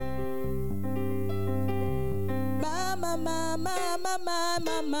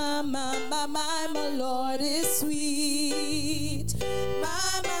my Lord is sweet.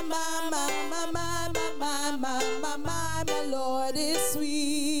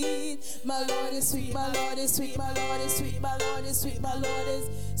 My Lord is sweet. My Lord is sweet, my Lord is sweet, my Lord is sweet, my Lord is sweet, my Lord is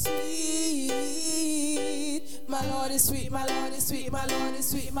sweet. My Lord is sweet, my Lord is sweet, my Lord is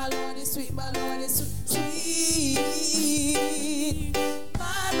sweet, my Lord is sweet, my Lord is sweet.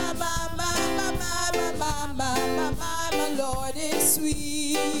 My Lord is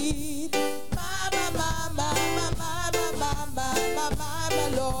sweet.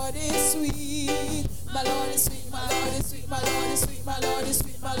 My Lord is sweet. My Lord is sweet, my Lord is sweet, my Lord is sweet, my Lord is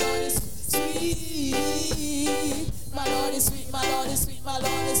sweet, my Lord is sweet. My Lord is sweet, my Lord is sweet, my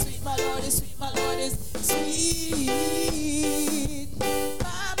Lord is sweet, my Lord is sweet, my Lord is sweet. My Lord is sweet.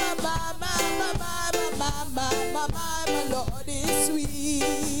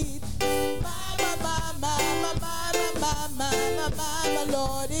 My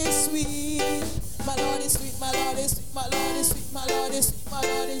Lord is sweet. My Lord is sweet, my Lord is sweet, my Lord is sweet, my Lord is sweet, my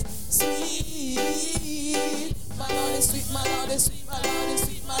Lord is sweet. My Lord is sweet, my Lord is sweet, my Lord is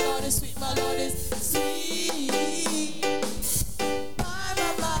sweet, my Lord is sweet, my Lord is sweet.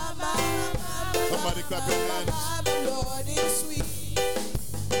 Somebody clap your hands. My Lord is sweet.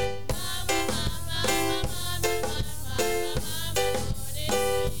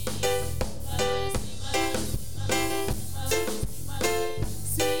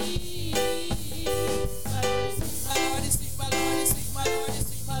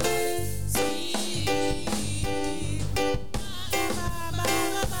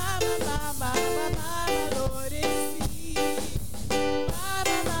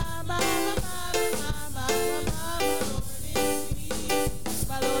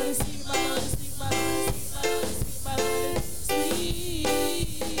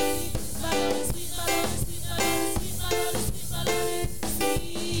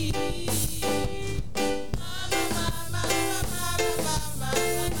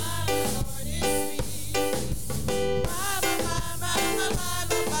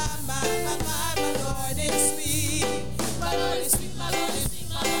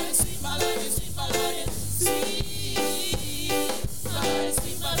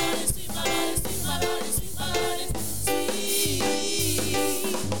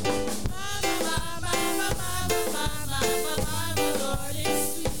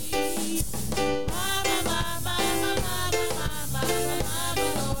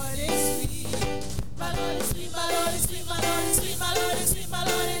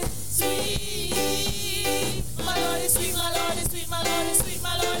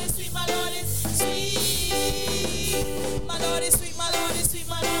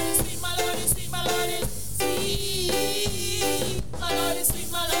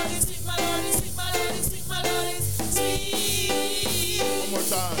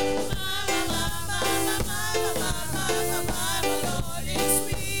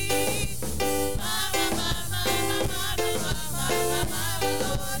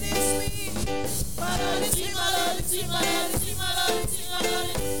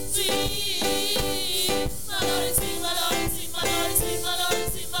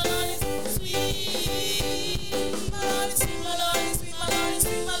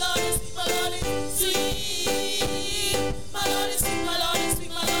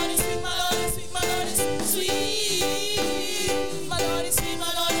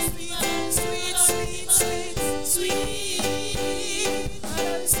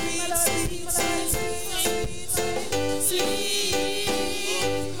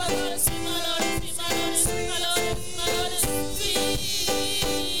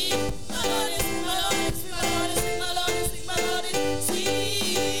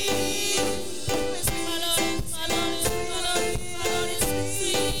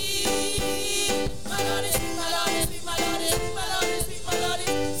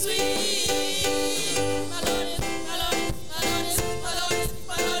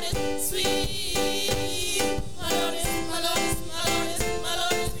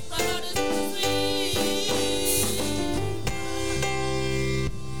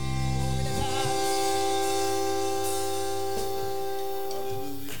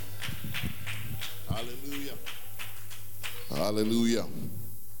 Hallelujah.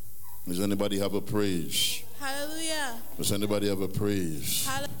 Does anybody have a praise? Hallelujah. Does anybody have a praise?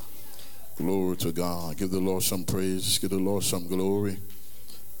 Hallelujah. Glory to God. Give the Lord some praise. Give the Lord some glory.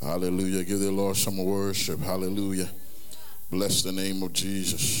 Hallelujah. Give the Lord some worship. Hallelujah. Bless the name of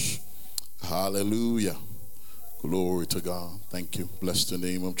Jesus. Hallelujah. Glory to God. Thank you. Bless the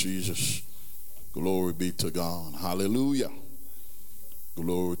name of Jesus. Glory be to God. Hallelujah.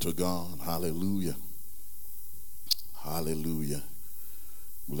 Glory to God. Hallelujah. Hallelujah.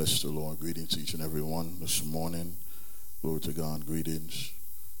 Bless the Lord. Greetings to each and every one this morning. Glory to God. Greetings.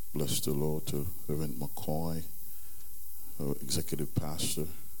 Bless the Lord to Reverend McCoy, our executive pastor,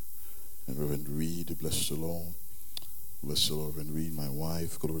 and Reverend Reed. Bless the Lord. Bless the Lord, Reverend Reed, my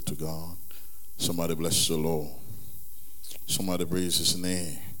wife. Glory to God. Somebody bless the Lord. Somebody praise his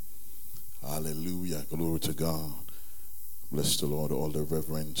name. Hallelujah. Glory to God. Bless the Lord, all the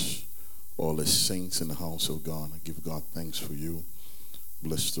reverends, all the saints in the house of God. I give God thanks for you.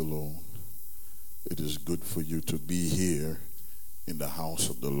 Bless the Lord. It is good for you to be here in the house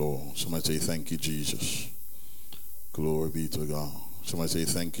of the Lord. Somebody say, thank you, Jesus. Glory be to God. Somebody say,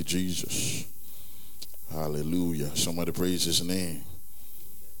 thank you, Jesus. Hallelujah. Somebody praise his name.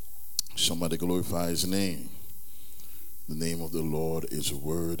 Somebody glorify his name. The name of the Lord is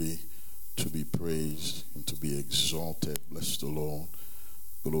worthy to be praised and to be exalted. Bless the Lord.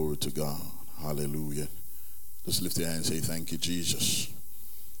 Glory to God. Hallelujah. Just lift your hand and say, thank you, Jesus.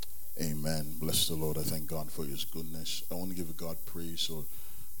 Amen. Bless the Lord. I thank God for his goodness. I want to give God praise for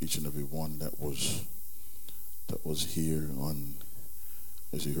each and every one that was here on,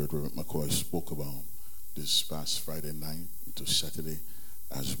 as you heard Reverend McCoy spoke about, this past Friday night to Saturday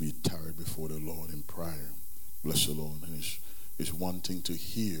as we tarried before the Lord in prayer. Bless the Lord. And it's one thing to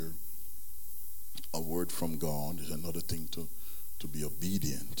hear a word from God. It's another thing to be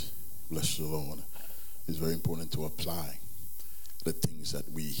obedient. Bless the Lord. It's very important to apply the things that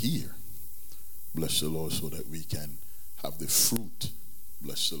we hear. Bless the Lord, so that we can have the fruit,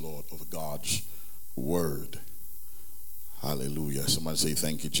 bless the Lord, of God's word. Hallelujah. Somebody say,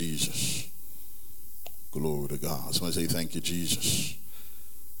 thank you, Jesus. Glory to God. Somebody say, thank you, Jesus.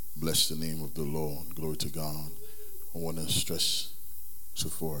 Bless the name of the Lord. Glory to God. I want to stress, so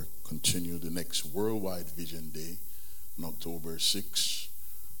far, continue the next Worldwide Vision Day on October 6th.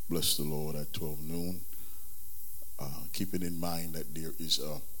 Bless the Lord, at 12 noon. Keeping in mind that there is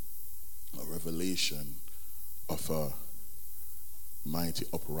a revelation of a mighty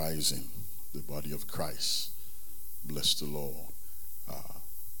uprising, the body of Christ. Bless the Lord.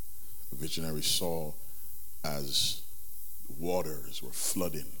 The visionary saw as waters were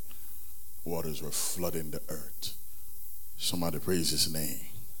flooding the earth. Somebody praise his name.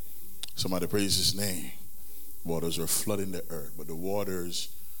 Somebody praise his name. Waters were flooding the earth, but the waters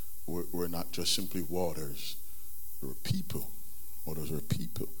were not just simply waters. There were people. Waters were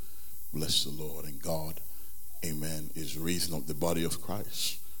people. Bless the Lord. And God, amen, is raising up the body of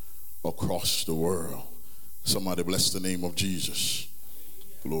Christ across the world. Somebody bless the name of Jesus.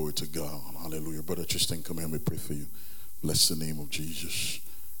 Glory to God. Hallelujah. Brother Tristan, come here, let me pray for you. Bless the name of Jesus.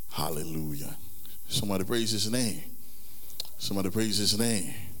 Hallelujah. Somebody praise his name. Somebody praise his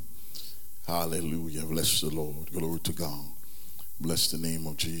name. Hallelujah. Bless the Lord. Glory to God. Bless the name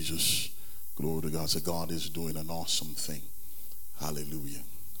of Jesus. Glory to God. So God is doing an awesome thing. Hallelujah.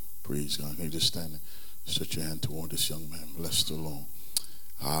 Praise God. Can you just stand and stretch your hand toward this young man? Bless the Lord.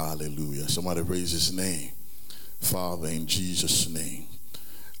 Hallelujah. Somebody praise his name. Father, in Jesus' name,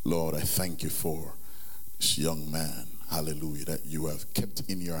 Lord, I thank you for this young man. Hallelujah. That you have kept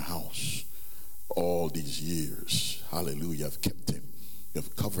in your house all these years. Hallelujah. I've kept him. You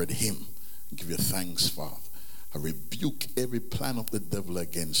have covered him. I give you thanks, Father. I rebuke every plan of the devil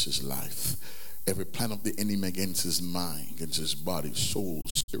against his life. Every plan of the enemy against his mind, against his body, soul,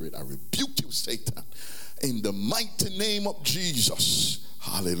 spirit. I rebuke you, Satan, in the mighty name of Jesus.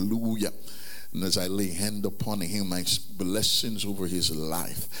 Hallelujah. And as I lay hand upon him, my blessings over his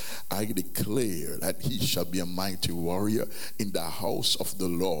life, I declare that he shall be a mighty warrior in the house of the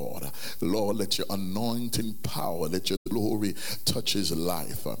Lord. Lord, let your anointing power, let your glory touch his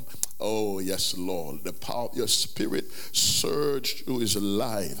life. Oh, yes, Lord. The power of your spirit surge through his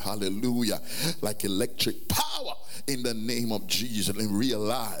life. Hallelujah. Like electric power in the name of Jesus, and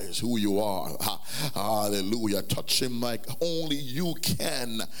realize who you are. Hallelujah. Touch him like only you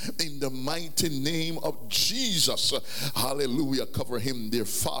can in the mighty name of Jesus. Hallelujah. Cover him, dear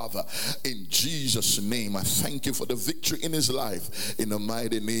Father, in Jesus' name. I thank you for the victory in his life in the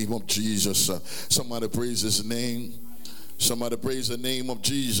mighty name of Jesus. Somebody praise his name. Somebody praise the name of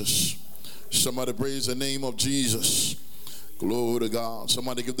Jesus. Somebody praise the name of Jesus. Glory to God.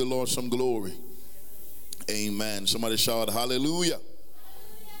 Somebody give the Lord some glory. Amen. Somebody shout hallelujah.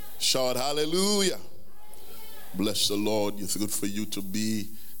 Shout hallelujah. Bless the Lord. It's good for you to be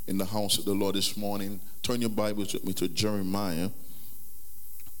in the house of the Lord this morning. Turn your Bibles with me to Jeremiah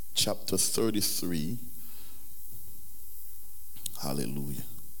chapter 33. Hallelujah.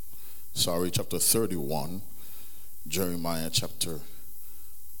 Sorry, chapter 31. Jeremiah chapter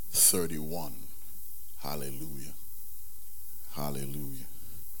 31. Hallelujah. Hallelujah.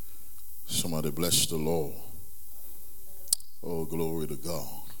 Somebody bless the Lord. Oh, glory to God.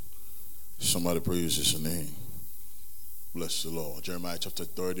 Somebody praise his name. Bless the Lord. Jeremiah chapter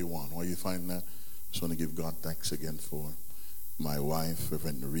 31. Where you find that? Just want to give God thanks again for my wife,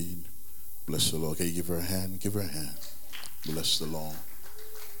 Reverend Reed. Bless the Lord. Can you give her a hand? Give her a hand. Bless the Lord.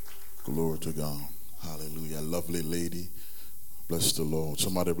 Glory to God. Hallelujah. Lovely lady. Bless the Lord.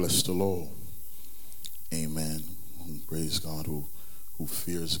 Somebody bless the Lord. Amen. Praise God who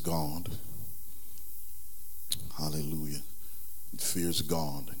fears God. Hallelujah. Fears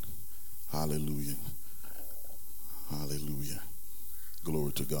God. Hallelujah. Hallelujah.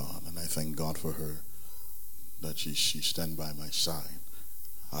 Glory to God. And I thank God for her, that she stand by my side.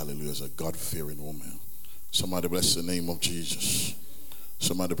 Hallelujah. As a God-fearing woman. Somebody bless the name of Jesus.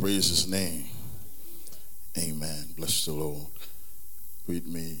 Somebody praise his name. Amen. Bless the Lord. Read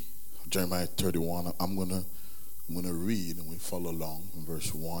me Jeremiah 31. I'm gonna read, and we follow along from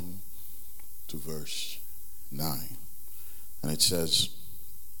verse 1 to verse 9. And it says,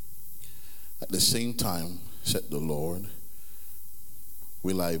 at the same time, said the Lord,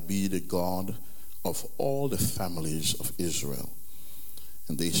 will I be the God of all the families of Israel,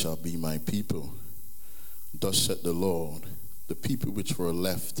 and they shall be my people. Thus said the Lord, the people which were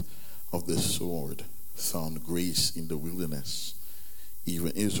left of the sword found grace in the wilderness,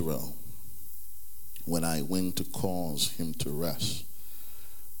 even Israel, when I went to cause him to rest.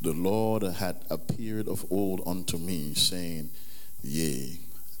 The Lord had appeared of old unto me, saying, yea,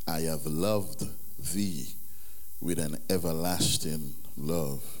 I have loved thee with an everlasting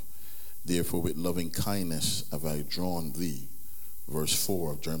love. Therefore with loving kindness have I drawn thee. Verse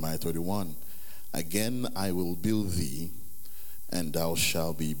 4 of Jeremiah 31. Again I will build thee, and thou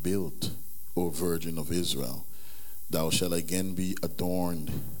shalt be built, O Virgin of Israel. Thou shalt again be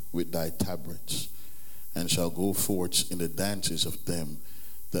adorned with thy tabrets, and shalt go forth in the dances of them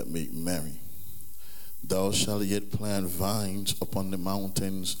that make merry. Thou shalt yet plant vines upon the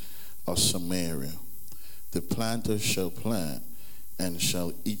mountains of Samaria. The planter shall plant, and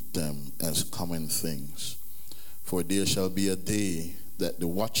shall eat them as common things. For there shall be a day that the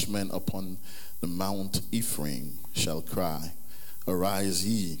watchmen upon the Mount Ephraim shall cry, arise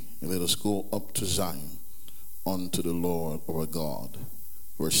ye, and let us go up to Zion, unto the Lord our God.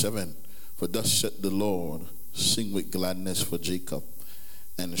 Verse 7, for thus said the Lord, sing with gladness for Jacob,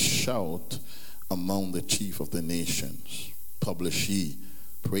 and shout among the chief of the nations. Publish ye,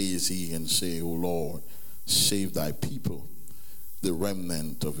 praise ye, and say, O Lord, save thy people, the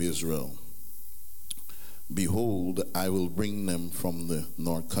remnant of Israel. Behold, I will bring them from the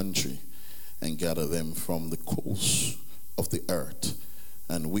north country, and gather them from the coasts of the earth,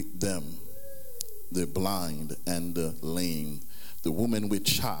 and with them the blind and the lame, the woman with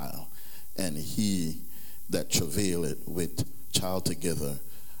child, and he that travaileth with child together.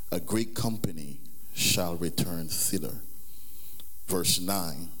 A great company shall return thither. Verse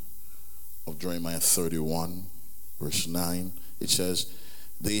 9 of Jeremiah 31, verse 9, it says,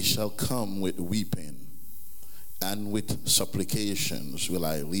 they shall come with weeping, and with supplications will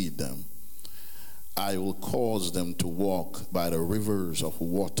I lead them. I will cause them to walk by the rivers of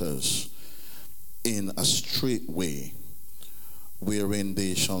waters in a straight way, wherein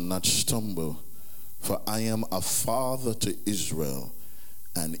they shall not stumble. For I am a father to Israel,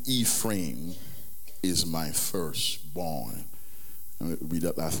 and Ephraim is my firstborn. Let me read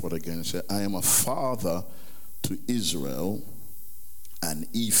that last word again. Say, I am a father to Israel, and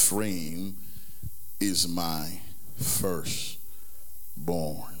Ephraim is my firstborn.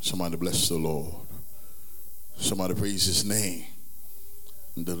 Somebody bless the Lord. Somebody praise his name.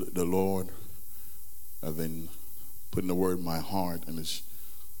 The Lord, I've been putting the word in my heart, and it's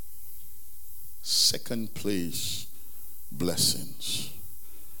second place blessings.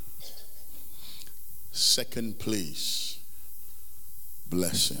 Second place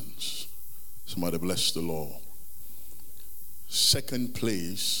blessings. Somebody bless the Lord. Second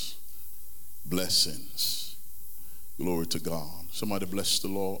place blessings. Glory to God. Somebody bless the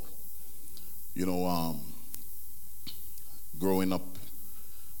Lord. You know, growing up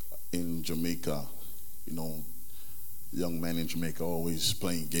in Jamaica, you know, young men in Jamaica always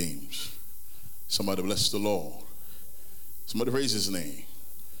playing games. Somebody bless the Lord. Somebody praise his name.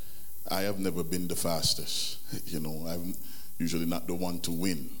 I have never been the fastest. You know, I'm usually not the one to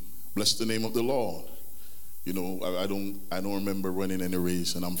win. Bless the name of the Lord. You know, I don't remember running any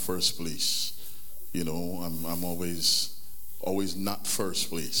race and I'm first place. You know, I'm always not first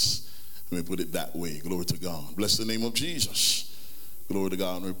place. Let me put it that way. Glory to God. Bless the name of Jesus. Glory to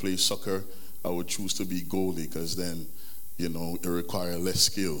God. When we play soccer, I would choose to be goalie, because then, you know, it requires less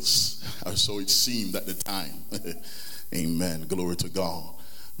skills. So it seemed at the time. Amen. Glory to God.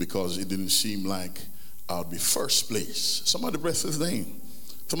 Because it didn't seem like I'll be first place. Somebody bless his name.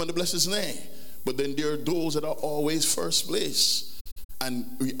 Somebody bless his name. But then there are those that are always first place. And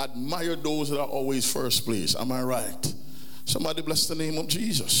we admire those that are always first place. Am I right? Somebody bless the name of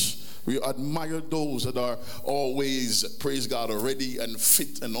Jesus. We admire those that are always, praise God, ready and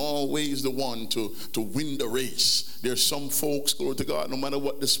fit and always the one to win the race. There's some folks, glory to God, no matter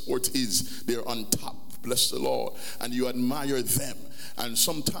what the sport is, they're on top. Bless the Lord. And you admire them. And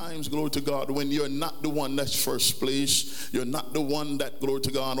sometimes, glory to God, when you're not the one that's first place, you're not the one that, glory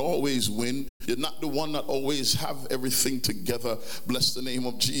to God, always win. You're not the one that always have everything together. Bless the name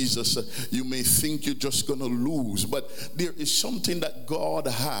of Jesus. You may think you're just going to lose, but there is something that God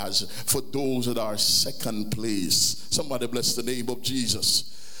has for those that are second place. Somebody bless the name of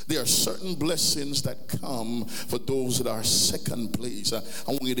Jesus. There are certain blessings that come for those that are second place. I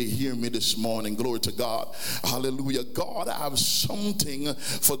want you to hear me this morning. Glory to God. Hallelujah. God has something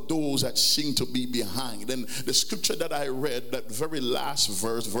for those that seem to be behind. And the scripture that I read, that very last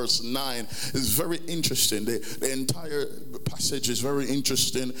verse, verse 9, is very interesting. The entire passage is very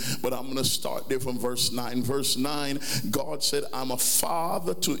interesting, but I'm going to start there from verse 9. Verse 9, God said, I'm a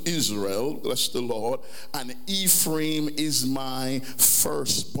father to Israel, bless the Lord, and Ephraim is my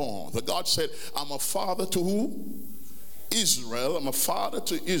firstborn. The God said, I'm a father to who? Israel. I'm a father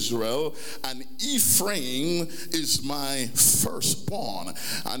to Israel, and Ephraim is my firstborn.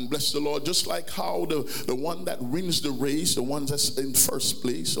 And bless the Lord, just like how the one that wins the race, the one that's in first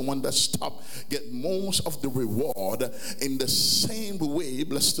place, the one that's top, get most of the reward, in the same way,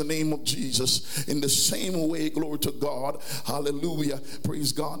 bless the name of Jesus, in the same way, glory to God, hallelujah,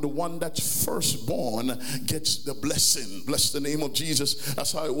 praise God, the one that's firstborn gets the blessing. Bless the name of Jesus.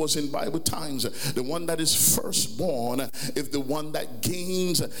 That's how it was in Bible times. The one that is firstborn is the one that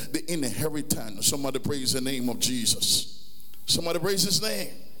gains the inheritance. Somebody praise the name of Jesus. Somebody praise his name.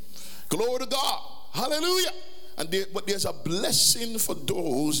 Glory to God. Hallelujah. But there's a blessing for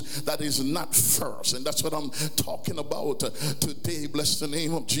those that is not first. And that's what I'm talking about today. Bless the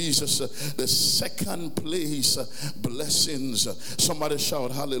name of Jesus. The second place blessings. Somebody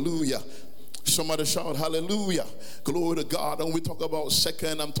shout hallelujah. Somebody shout hallelujah. Glory to God. And when we talk about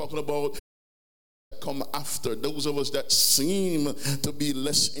second, I'm talking about come after. Those of us that seem to be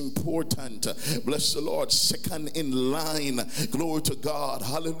less important. Bless the Lord. Second in line. Glory to God.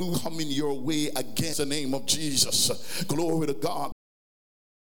 Hallelujah. Coming your way against the name of Jesus. Glory to God.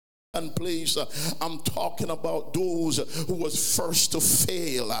 And place, I'm talking about those who was first to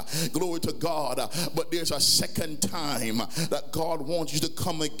fail. Glory to God. But there's a second time that God wants you to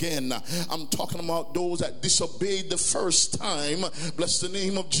come again. I'm talking about those that disobeyed the first time. Bless the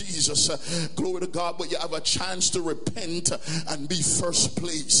name of Jesus. Glory to God. But you have a chance to repent and be first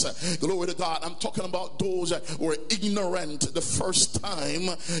place. Glory to God. I'm talking about those that were ignorant the first time.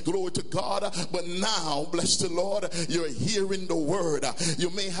 Glory to God. But now, bless the Lord, you're hearing the word. You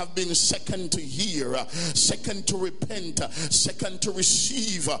may have been second to hear, second to repent, second to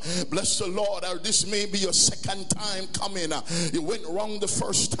receive. Bless the Lord. Or this may be your second time coming. You went wrong the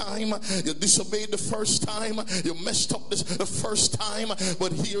first time. You disobeyed the first time. You messed up the first time.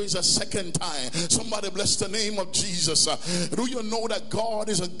 But here is a second time. Somebody bless the name of Jesus. Do you know that God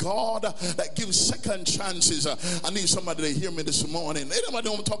is a God that gives second chances? I need somebody to hear me this morning. Anybody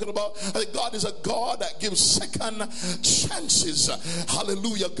know what I'm talking about? God is a God that gives second chances.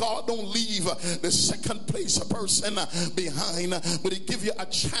 Hallelujah. God don't leave the second place a person behind, but he give you a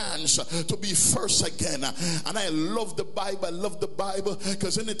chance to be first again. And I love the Bible. I love the Bible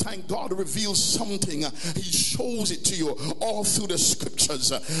because anytime God reveals something, he shows it to you all through the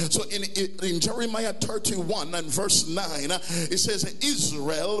scriptures. So in Jeremiah 31 and verse 9, it says,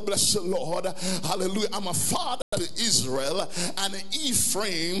 Israel, bless the Lord, hallelujah, I'm a father to Israel, and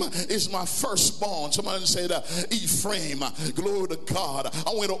Ephraim is my firstborn. Somebody say that, Ephraim. Glory to God. I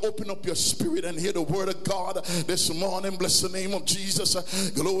want you to open up your spirit and hear the word of God this morning. Bless the name of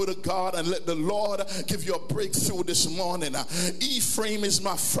Jesus. Glory to God, and let the Lord give you a breakthrough this morning. Ephraim is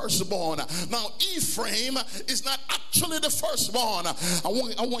my firstborn. Now Ephraim is not actually the firstborn.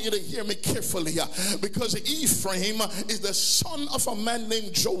 I want you to hear me carefully, because Ephraim is the son of a man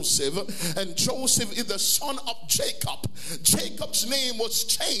named Joseph, and Joseph is the son of Jacob. Jacob's name was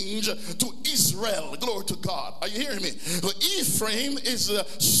changed to Israel. Glory to God. Are you hearing me? So Ephraim is the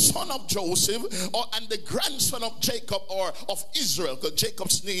son of Joseph, and the grandson of Jacob, or of Israel, because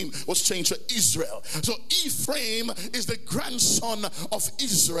Jacob's name was changed to Israel. So Ephraim is the grandson of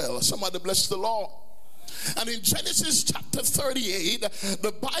Israel. Somebody bless the Lord. And in Genesis chapter 38,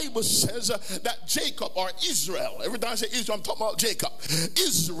 the Bible says that Jacob, or Israel, every time I say Israel, I'm talking about Jacob.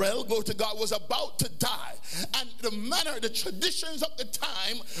 Israel, glory to God, was about to die. And the manner, the traditions of the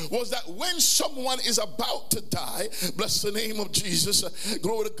time was that when someone is about to die, bless the name of Jesus,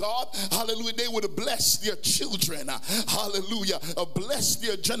 glory to God, hallelujah, they would bless their children, hallelujah, bless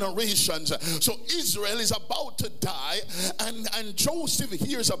their generations. So Israel is about to die, and Joseph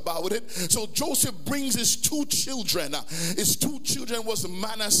hears about it. So Joseph brings his two children. His two children was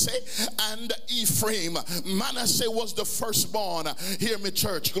Manasseh and Ephraim. Manasseh was the firstborn. Hear me,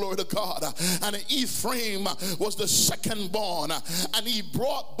 church, glory to God. And Ephraim was the secondborn. And he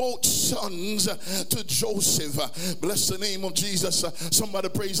brought both sons to Joseph. Bless the name of Jesus. Somebody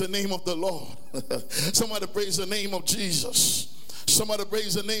praise the name of the Lord. Somebody praise the name of Jesus. Somebody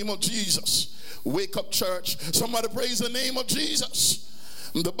praise the name of Jesus. Wake up, church. Somebody praise the name of Jesus.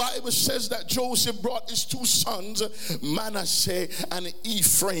 The Bible says that Joseph brought his two sons, Manasseh and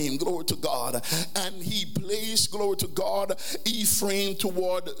Ephraim, glory to God, and he placed, glory to God, Ephraim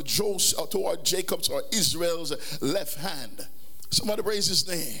toward Jacob's, or Israel's, left hand. Somebody praise his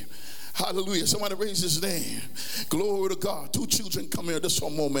name. Hallelujah. Somebody raise his name. Glory to God. Two children come here just for a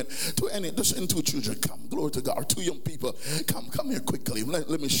moment. Just two children come. Glory to God. Two young people come here quickly.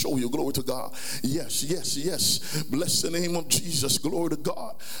 Let me show you. Glory to God. Yes. Bless the name of Jesus. Glory to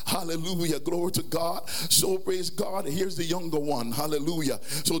God. Hallelujah. Glory to God. So praise God. Here's the younger one. Hallelujah.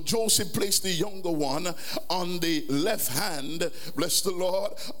 So Joseph placed the younger one on the left hand, bless the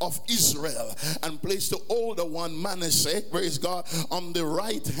Lord, of Israel, and placed the older one, Manasseh, praise God, on the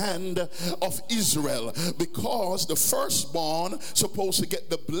right hand of Israel, because the firstborn supposed to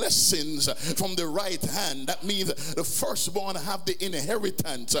get the blessings from the right hand. That means the firstborn have the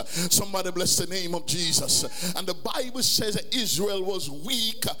inheritance. Somebody bless the name of Jesus. And the Bible says that Israel was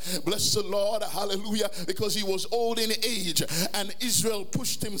weak, bless the Lord, hallelujah, because he was old in age, and Israel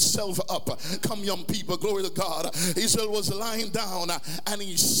pushed himself up. Come, young people, glory to God. Israel was lying down and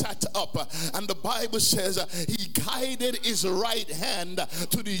he sat up, and the Bible says he guided his right hand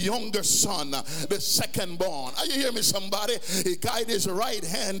to the younger son, the secondborn. Are you hearing me, somebody? He guided his right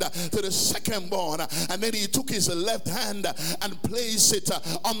hand to the secondborn, and then he took his left hand and placed it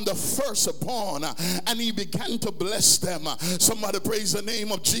on the firstborn, and he began to bless them. Somebody praise the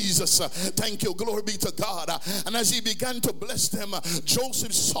name of Jesus. Thank you, glory be to God. And as he began to bless them,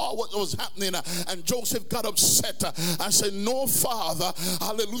 Joseph saw what was happening, and Joseph got upset and said, no, father,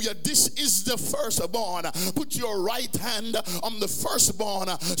 hallelujah, this is the firstborn. Put your right hand on the firstborn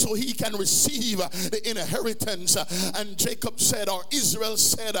so he can receive the inheritance. And Jacob said, or Israel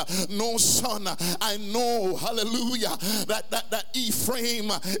said, no, son, I know, hallelujah, that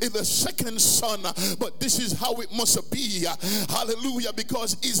Ephraim is the second son, but this is how it must be, hallelujah,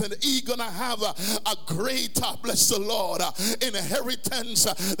 because isn't he gonna have a greater, bless the Lord, inheritance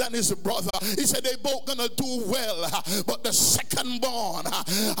than his brother? He said they both gonna do well, but the secondborn,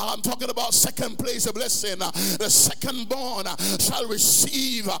 I'm talking about second place of blessing, the secondborn shall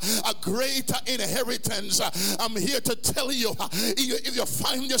receive a greater inheritance. I'm here to tell you, if you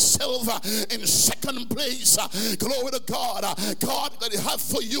find yourself in second place, glory to God, God have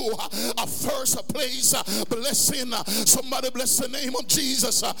for you a first place blessing. Somebody bless the name of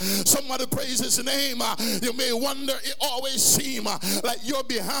Jesus. Somebody praise his name. You may wonder, it always seem like you're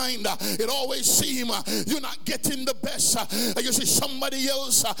behind. It always seem you're not getting the best. You see somebody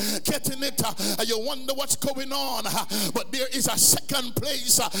else getting it, and you wonder what's going on. But there is a second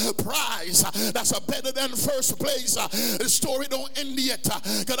place prize that's better than first place. The story don't end yet,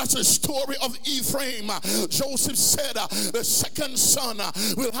 because that's the story of Ephraim. Joseph said the second son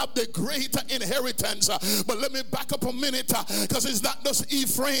will have the greater inheritance. But let me back up a minute, because it's not just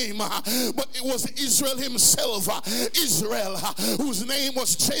Ephraim, but it was Israel himself. Israel, whose name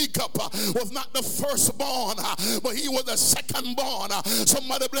was Jacob, was not the firstborn, but he was the secondborn.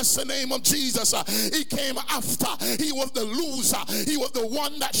 Somebody bless the name of Jesus. He came after. He was the loser. He was the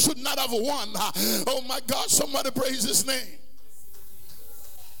one that should not have won. Oh my God, somebody praise his name.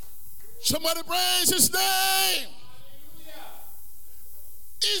 Somebody praise his name.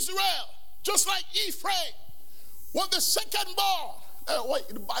 Israel, just like Ephraim, was the secondborn. Wait,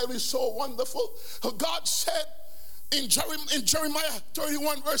 the Bible is so wonderful. God said in Jeremiah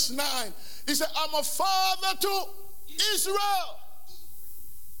 31 verse 9, he said, I'm a father to Israel.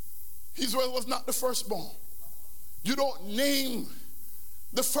 Israel was not the firstborn. You don't name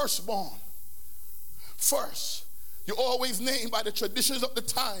the firstborn first. You always name by the traditions of the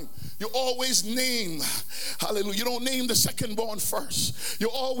time. You always name, hallelujah. You don't name the second-born first. You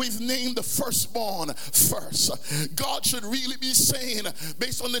always name the firstborn first. God should really be saying,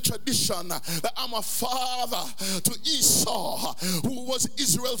 based on the tradition, that I'm a father to Esau, who was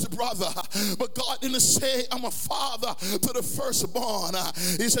Israel's brother. But God didn't say I'm a father to the firstborn.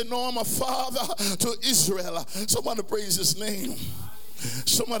 He said, no, I'm a father to Israel. Somebody praise his name.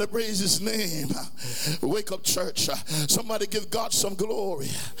 Somebody praise his name. Wake up, church. Somebody give God some glory.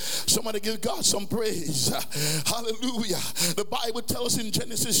 Somebody give God some praise. Hallelujah. The Bible tells in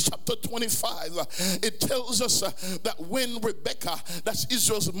Genesis chapter 25, it tells us that when Rebekah, that's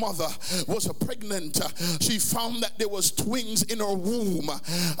Israel's mother, was pregnant, she found that there was twins in her womb,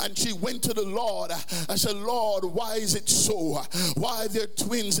 and she went to the Lord and said, Lord, why is it so? Why are there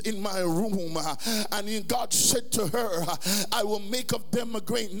twins in my womb? And God said to her, I will make of them a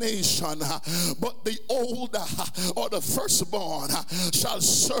great nation, but the older or the firstborn shall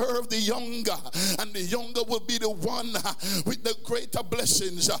serve the younger, and the younger will be the one with the greater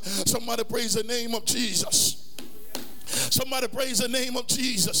blessings. Somebody praise the name of Jesus. Somebody praise the name of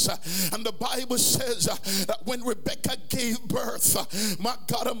Jesus. And the Bible says that when Rebekah gave birth, my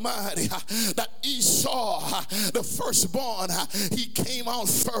God Almighty, that Esau, the firstborn, he came out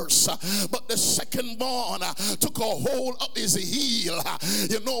first, but the secondborn took a hold of his heel.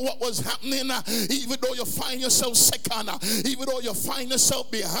 You know what was happening? Even though you find yourself second, even though you find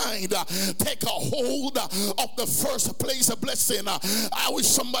yourself behind, take a hold of the first place of blessing. I wish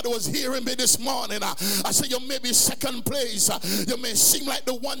somebody was hearing me this morning. I said, you may be second place, you may seem like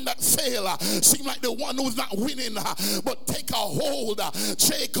the one that failed, seem like the one who's not winning, but take a hold.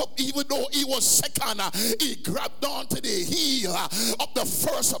 Jacob, even though he was second, he grabbed onto the heel of the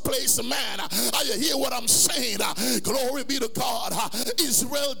first place man. You hear what I'm saying? Glory be to God.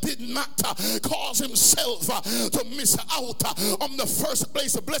 Israel did not cause himself to miss out on the first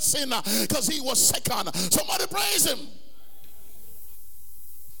place of blessing because he was second. Somebody praise him.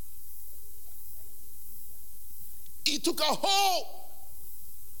 He took a hold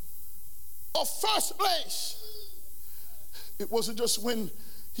of first place. It wasn't just when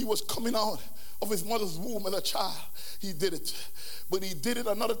he was coming out of his mother's womb as a child. He did it. But he did it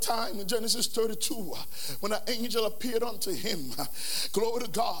another time in Genesis 32 when an angel appeared unto him. Glory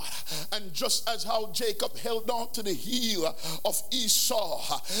to God. And just as how Jacob held on to the heel of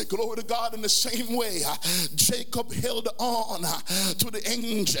Esau, glory to God, in the same way Jacob held on to the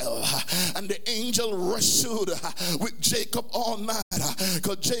angel, and the angel wrestled with Jacob all night,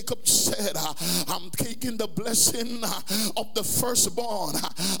 because Jacob said, I'm taking the blessing of the firstborn.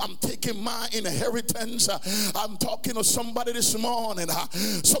 I'm taking my inheritance. I'm talking to somebody this morning.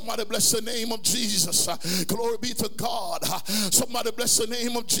 Somebody bless the name of Jesus. Glory be to God. Somebody bless the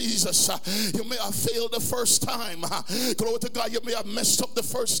name of Jesus. You may have failed the first time. Glory to God. You may have messed up the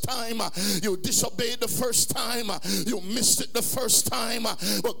first time. You disobeyed the first time. You missed it the first time.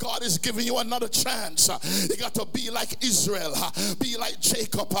 But God is giving you another chance. You got to be like Israel. Be like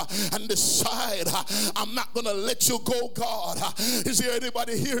Jacob and decide, I'm not going to let you go, God. Is there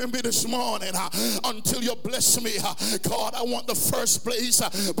anybody hearing me this morning? Until you bless me, God, I want the first place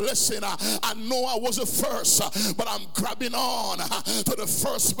blessing. I know I was the first, but I'm grabbing on to the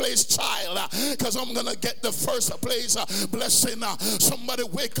first place child, because I'm gonna get the first place blessing. Somebody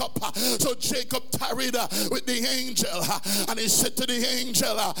wake up. So Jacob tarried with the angel, and he said to the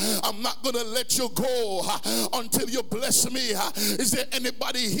angel, I'm not gonna let you go until you bless me. Is there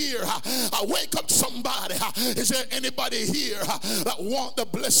anybody here? Wake up, somebody. Is there anybody here that want the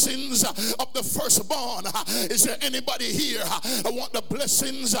blessings of the firstborn? Is there anybody here that want the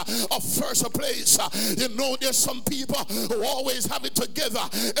blessings of first place? You know, there's some people who always have it together.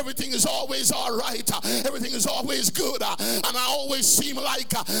 Everything is always all right. Everything is always good. And I always seem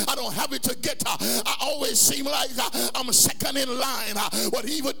like I don't have it together. I always seem like I'm second in line. But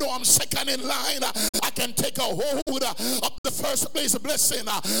even though I'm second in line, I can take a hold of the first place of blessing.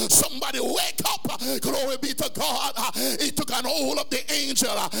 Somebody wake up. Glory be to God. He took an hold of the angel.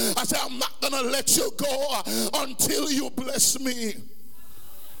 I said, I'm not going to let you go until you bless me.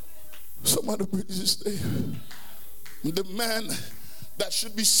 Somebody praise his name. The man that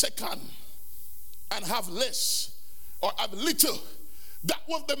should be second and have less or have little, that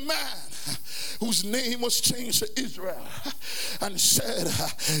was the man whose name was changed to Israel and said,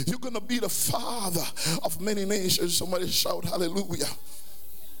 you're going to be the father of many nations. Somebody shout hallelujah.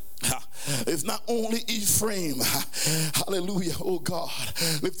 It's not only Ephraim. Hallelujah. Oh God,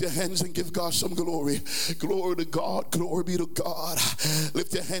 lift your hands and give God some glory. Glory to God. Glory be to God.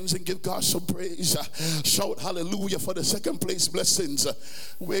 Lift your hands and give God some praise. Shout hallelujah for the second place blessings.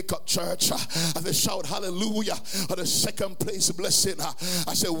 Wake up, church. I said shout hallelujah for the second place blessing.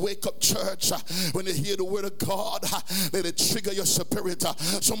 I said wake up, church. When you hear the word of God, let it trigger your spirit.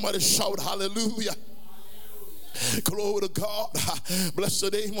 Somebody shout hallelujah. Glory to God. Bless the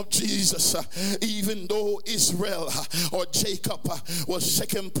name of Jesus. Even though Israel or Jacob was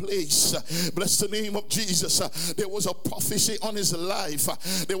second place, bless the name of Jesus, there was a prophecy on his life.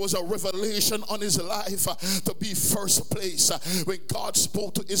 There was a revelation on his life to be first place. When God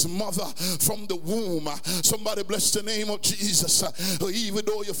spoke to his mother from the womb, somebody bless the name of Jesus. Even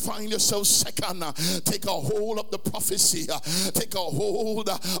though you find yourself second, take a hold of the prophecy, take a hold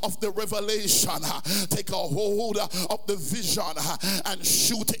of the revelation, take a hold of the vision and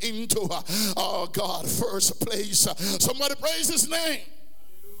shoot into God first place. Somebody praise his name.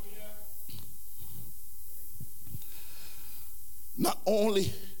 Not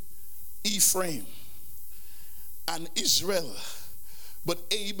only Ephraim and Israel, but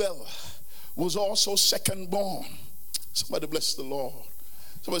Abel was also second born. Somebody bless the Lord.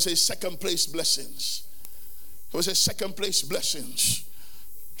 Somebody say second place blessings. Somebody say second place blessings.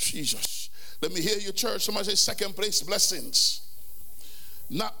 Jesus. Let me hear you, church. Somebody say second place blessings.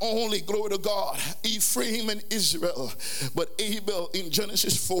 Not only, glory to God, Ephraim and Israel, but Abel in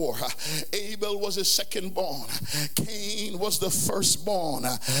Genesis 4. Abel was the second born. Cain was the firstborn.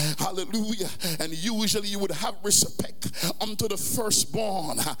 Hallelujah. And usually you would have respect unto the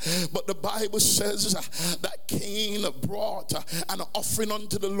firstborn. But the Bible says that Cain brought an offering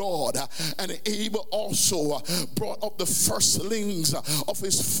unto the Lord. And Abel also brought up the firstlings of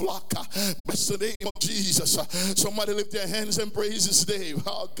his flock. Bless the name of Jesus. Somebody lift their hands and praise his name.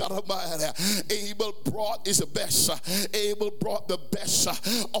 Oh, God Almighty. Abel brought his best. Abel brought the best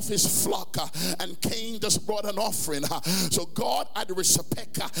of his flock, and Cain just brought an offering. So God had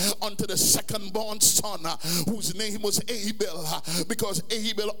respect unto the second born son, whose name was Abel, because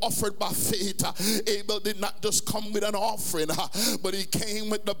Abel offered by faith. Abel did not just come with an offering, but he came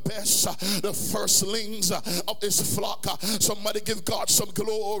with the best, the firstlings of his flock. Somebody give God some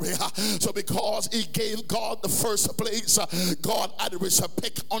glory. So because he gave God the first place, God had respect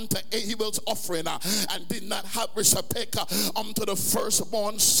unto Abel's offering and did not have respect unto the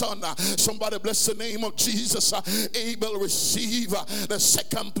firstborn son. Somebody bless the name of Jesus. Abel received the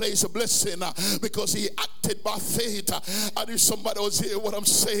second place blessing because he acted by faith. I wish somebody was here what I'm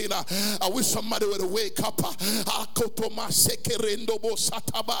saying. I wish somebody would wake up.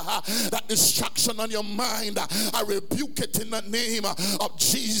 That distraction on your mind, I rebuke it in the name of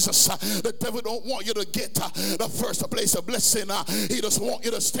Jesus. The devil don't want you to get the first place of blessing. He just want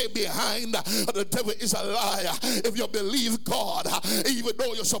you to stay behind. The devil is a liar. If you believe God, even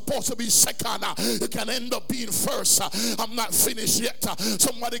though you're supposed to be second, you can end up being first. I'm not finished yet.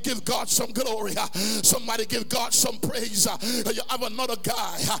 Somebody give God some glory. Somebody give God some praise. You have another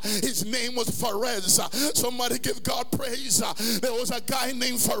guy. His name was Pharez. Somebody give God praise. There was a guy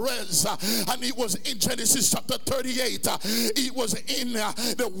named Pharez, and he was in Genesis chapter 38. He was in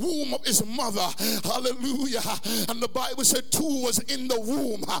the womb of his mother. Hallelujah. And the Bible said two was in the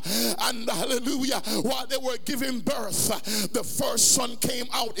womb, and hallelujah, while they were giving birth, the first son came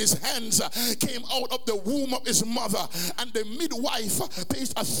out, his hands came out of the womb of his mother, and the midwife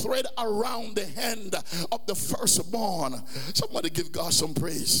placed a thread around the hand of the firstborn. Somebody give God some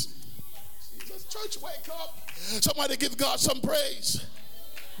praise. Jesus, church, wake up. Somebody give God some praise.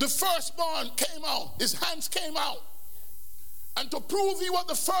 The firstborn came out, his hands came out, and to prove he was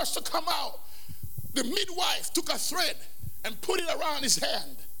the first to come out, the midwife took a thread and put it around his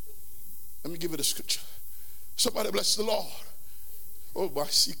hand. Let me give you the scripture. Somebody bless the Lord. Oh,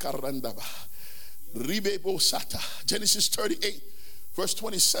 Genesis 38, verse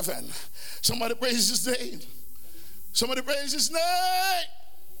 27. Somebody praise his name. Somebody praise his name.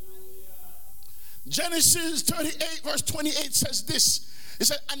 Genesis 38, verse 28 says this. It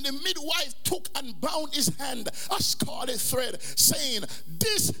said, and the midwife took and bound his hand a scarlet thread, saying,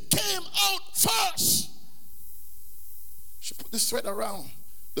 this came out first. She put this thread around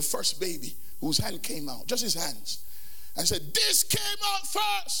the first baby whose hand came out, just his hands, and said, this came out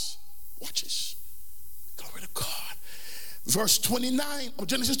first. Watch this. Glory to God. Verse 29 of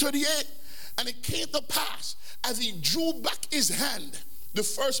Genesis 38. And it came to pass, as he drew back his hand, the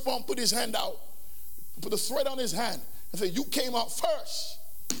firstborn put his hand out, put the thread on his hand, and said, you came out first.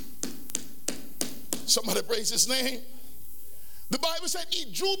 Somebody praise his name. The Bible said he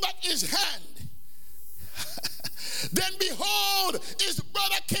drew back his hand. Then behold, his brother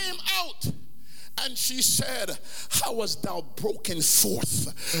brother came out, and she said, how hast thou broken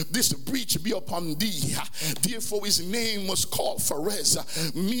forth? This breach be upon thee. Therefore his name was called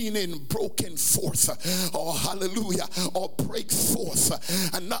Pharez, meaning broken forth. Oh, hallelujah. Or break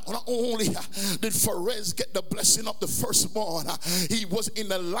forth. And not only did Pharez get the blessing of the firstborn, he was in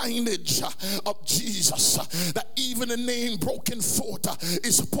the lineage of Jesus. That even the name broken forth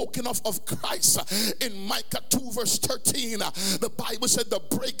is spoken of Christ. In Micah 2 verse 13, the Bible said the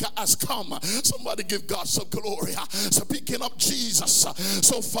breaker has come. Somebody give God some glory. Speaking of Jesus,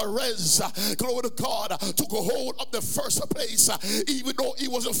 so Pharez, glory to God, took a hold of the first place. Even though he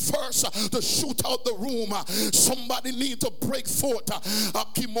was the first to shoot out the room, somebody need to break forth.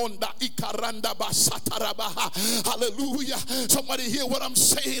 Hallelujah. Somebody hear what I'm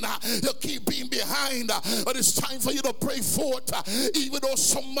saying. You keep being behind, but it's time for you to break forth. Even though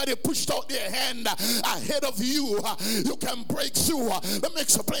somebody pushed out their hand ahead of you, you can break through. Let me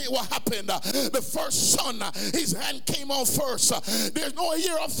explain what happened. The first son, his hand came out first. There's no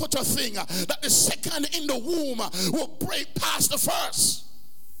year of such a thing that the second in the womb will break past the first.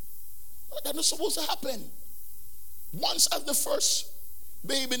 That is supposed to happen. Once as the first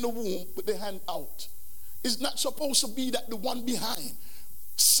baby in the womb put the hand out, it's not supposed to be that the one behind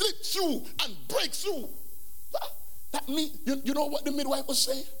slip through and break through. That means, you know what the midwife was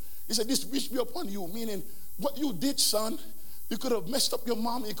saying? He said, this wish be upon you, meaning what you did, son, you could have messed up your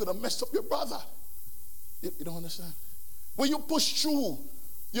mom, you could have messed up your brother. You don't understand? When you push through,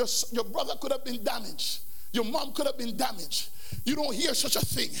 your brother could have been damaged. Your mom could have been damaged. You don't hear such a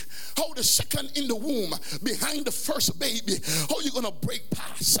thing. How the second in the womb behind the first baby, how you going to break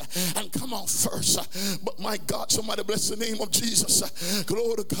past and come out first? But my God, somebody bless the name of Jesus.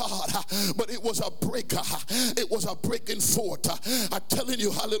 Glory to God. But it was a breaker. It was a breaking forth. I'm telling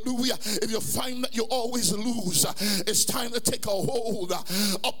you, hallelujah, if you find that you always lose, it's time to take a hold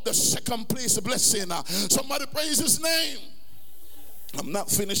of the second place blessing. Somebody praise his name. I'm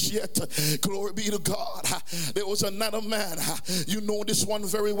not finished yet. Glory be to God. There was another man. You know this one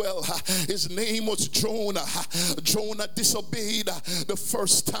very well. His name was Jonah. Jonah disobeyed the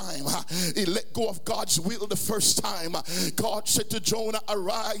first time. He let go of God's will the first time. God said to Jonah,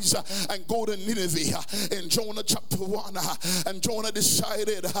 arise and go to Nineveh. In Jonah chapter 1. And Jonah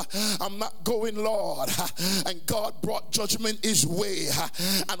decided, I'm not going, Lord. And God brought judgment his way.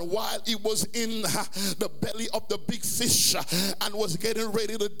 And while he was in the belly of the big fish and was getting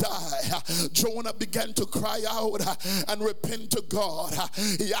ready to die, Jonah began to cry out and repent to God.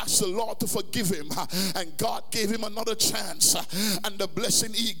 He asked the Lord to forgive him, and God gave him another chance. And the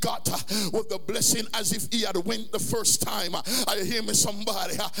blessing he got was the blessing as if he had went the first time. I hear me,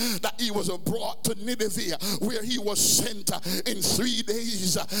 somebody, that he was brought to Nineveh, where he was sent in 3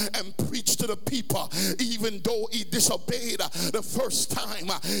 days and preached to the people. Even though he disobeyed the first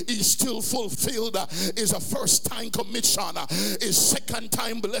time, he still fulfilled his first time commission. His second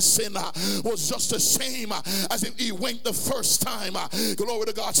time blessing was just the same as if he went the first time. Glory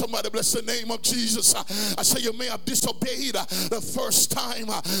to God. Somebody bless the name of Jesus. I say you may have disobeyed the first time,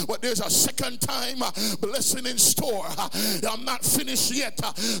 but there's a second time blessing in store. I'm not finished yet.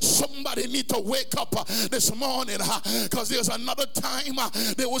 Somebody need to wake up this morning, because there's another time.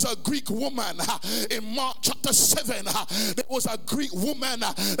 There was a Greek woman in Mark chapter 7. There was a Greek woman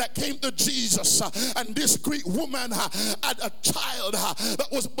that came to Jesus, and this Greek woman had a child that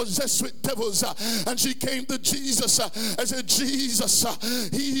was possessed with devils, and she came to Jesus and said, Jesus,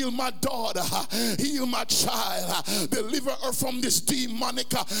 heal my daughter, heal my child, deliver her from this demonic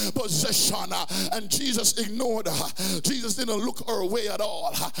possession. And Jesus ignored her. Jesus didn't look her way at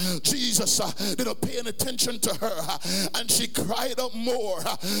all. Jesus didn't pay any attention to her, and she cried out more,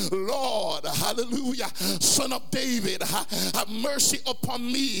 Lord, hallelujah, Son of David, have mercy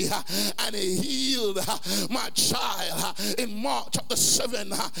upon me. And he healed my child. In Mark chapter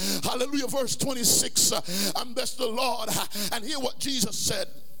 7, hallelujah, verse 26, and bless the Lord. And hear what Jesus said.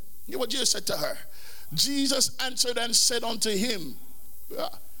 Hear what Jesus said to her. Jesus answered and said unto him,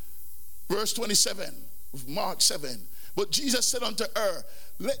 verse 27 of Mark 7, but Jesus said unto her,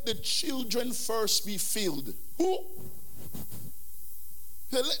 let the children first be filled. Who?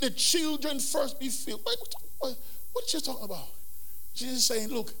 Let the children first be filled. What are you talking about? Jesus is saying,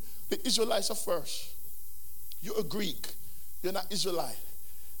 look, the Israelites are first. You're a Greek. You're not Israelite.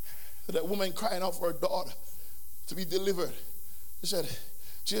 That woman crying out for her daughter to be delivered.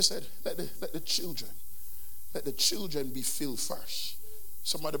 Jesus said, let the children be filled first.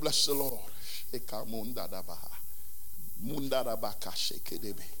 Somebody bless the Lord.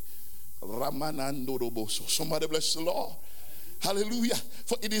 Somebody bless the Lord. Hallelujah.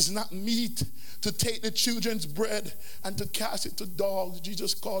 For it is not meet to take the children's bread and to cast it to dogs.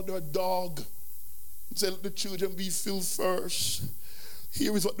 Jesus called her a dog. He said, let the children be filled first.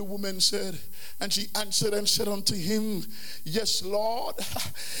 Here is what the woman said. And she answered and said unto him, yes, Lord,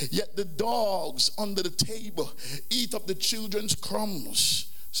 yet the dogs under the table eat up the children's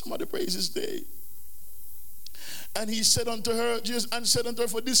crumbs. Somebody praise his name. And he said unto her, Jesus answered unto her,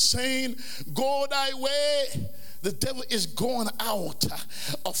 for this saying, go thy way. The devil is gone out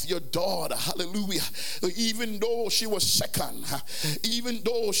of your daughter. Hallelujah. Even though she was second, even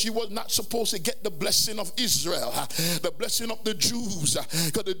though she was not supposed to get the blessing of Israel, the blessing of the Jews,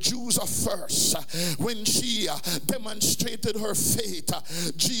 because the Jews are first. When she demonstrated her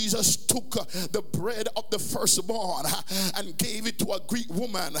faith, Jesus took the bread of the firstborn and gave it to a Greek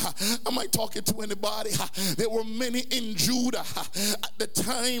woman. Am I talking to anybody? There were many in Judah at the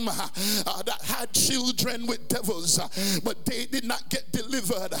time that had children with devils, but they did not get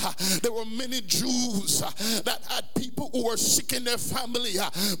delivered. There were many Jews that had people who were sick in their family,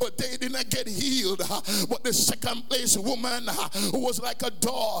 but they did not get healed. But the second place woman who was like a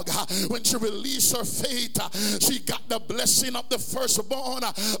dog, when she released her faith, she got the blessing of the firstborn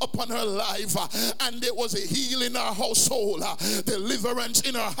upon her life, and there was a healing in her household, deliverance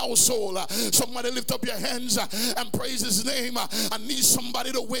in her household. Somebody lift up your hands and praise his name. I need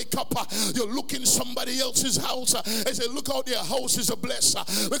somebody to wake up. You're looking somebody else's house and say, look how their house is a blessing.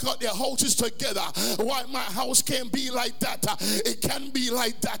 Look how their house is together. Why my house can't be like that? It can be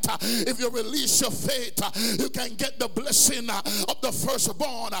like that. If you release your faith, you can get the blessing of the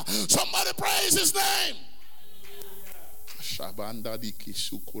firstborn. Somebody praise his name.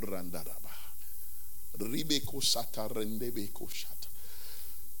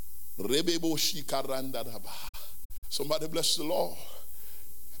 Somebody bless the Lord.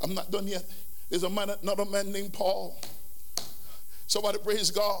 I'm not done yet. There's another man named Paul. Somebody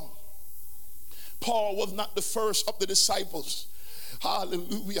praise God. Paul was not the first of the disciples.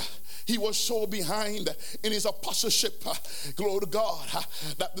 Hallelujah. He was so behind in his apostleship, glory to God,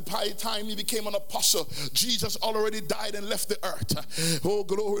 that by the time he became an apostle, Jesus already died and left the earth. Oh,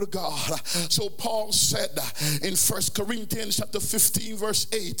 glory to God. So Paul said in 1 Corinthians chapter 15 verse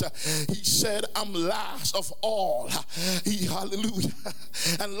 8, he said, I'm last of all. Hallelujah.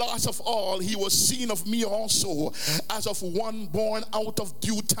 And last of all, he was seen of me also as of one born out of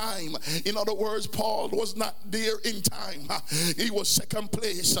due time. In other words, Paul was not there in time. He was second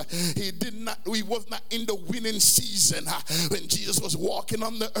place. He was not in the winning season when Jesus was walking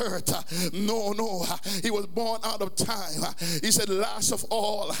on the earth. No. He was born out of time. He said, last of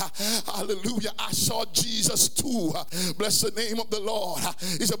all, hallelujah, I saw Jesus too. Bless the name of the Lord.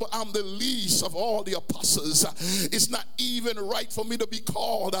 He said, but I'm the least of all the apostles. It's not even right for me to be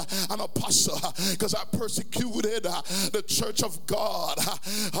called an apostle because I persecuted the church of God.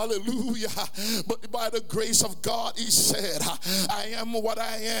 Hallelujah. But by the grace of God, he said, I am what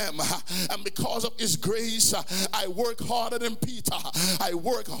I am. And because of his grace, I work harder than Peter. I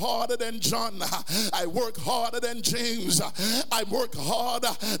work harder than John. I work harder than James. I work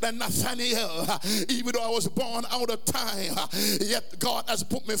harder than Nathaniel. Even though I was born out of time, yet God has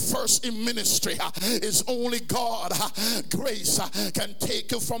put me first in ministry. It's only God, grace, can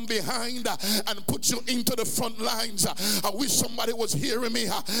take you from behind and put you into the front lines. I wish somebody was hearing me.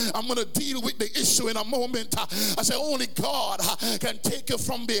 I'm going to deal with the issue in a moment. I say only God can take you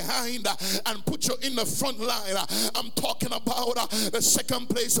from behind and put you in the front line. I'm talking about the second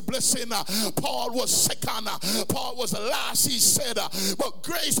place blessing. Paul was second. Paul was last, he said, but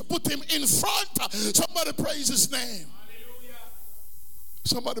grace put him in front. Somebody praise his name.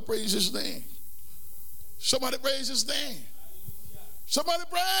 Somebody praise his name. Somebody praise his name. Somebody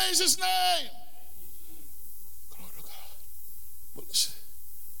praise his name. Glory to God. But listen,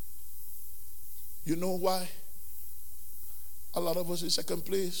 you know why a lot of us in second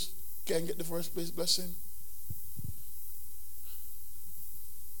place can't get the first place blessing?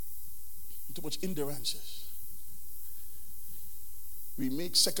 Too much hindrances. We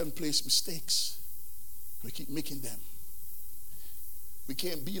make second place mistakes. We keep making them. We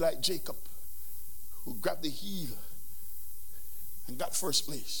can't be like Jacob, who grabbed the heel and got first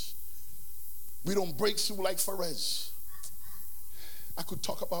place. We don't break through like Perez. I could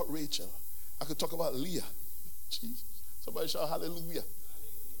talk about Rachel. I could talk about Leah. Jesus. Somebody shout hallelujah.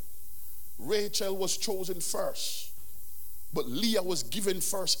 Rachel was chosen first, but Leah was given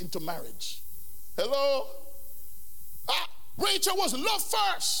first into marriage. Hello? Rachel was loved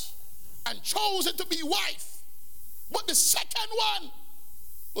first and chosen to be wife, but the second one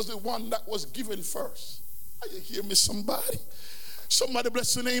was the one that was given first. Are you hear me, somebody? Somebody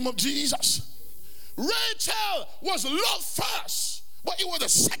bless the name of Jesus. Rachel was loved first, but it was the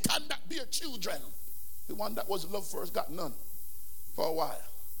second that bare children. The one that was loved first got none for a while.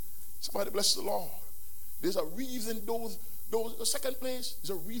 Somebody bless the Lord. There's a reason the second place,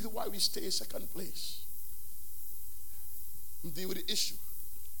 there's a reason why we stay second place. And deal with the issue.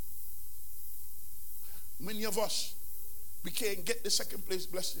 Many of us, we can't get the second place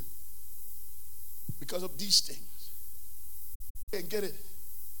blessing because of these things. Can't get it.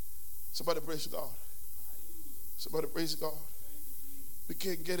 Somebody praise God. Somebody praise God. We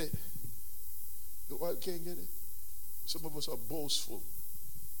can't get it. Why we can't get it? Some of us are boastful.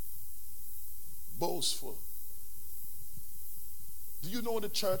 Boastful. Do you know the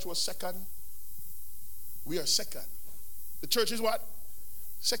church was second? We are second. The church is what?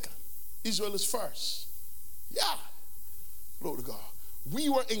 Second. Israel is first. Yeah. Glory to God. We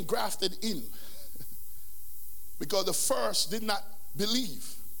were engrafted in because the first did not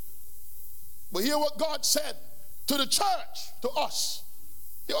believe. But hear what God said to the church, to us.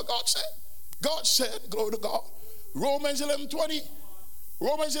 Hear what God said? God said, glory to God, Romans 11:20,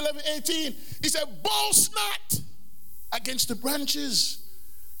 Romans 11:18, he said, boast not against the branches.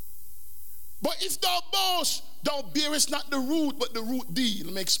 But if thou boast, thou bearest not the root, but the root thee.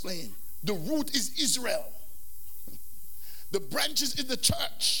 Let me explain. The root is Israel. The branches is the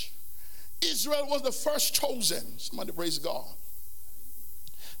church. Israel was the first chosen. Somebody praise God.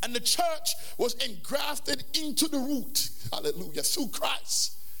 And the church was engrafted into the root. Hallelujah. Through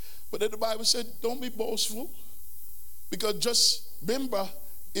Christ. But then the Bible said, don't be boastful. Because just remember,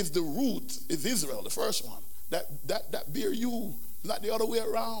 if the root is Israel, the first one, that bear you, not the other way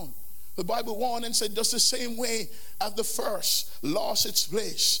around. The Bible warned and said, just the same way as the first lost its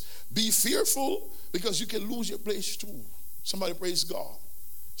place. Be fearful because you can lose your place too. Somebody praise God.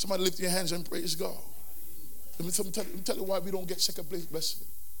 Somebody lift your hands and praise God. Let me tell you why we don't get second place blessing.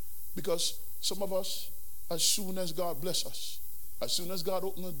 Because some of us, as soon as God bless us, as soon as God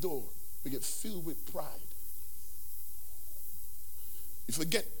opens the door, we get filled with pride. You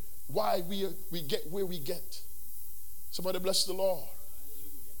forget why we get where we get. Somebody bless the Lord.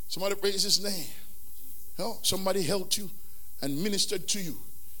 Somebody praise his name. You know, somebody helped you and ministered to you.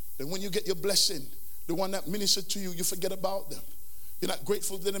 And when you get your blessing, the one that ministered to you, you forget about them. You're not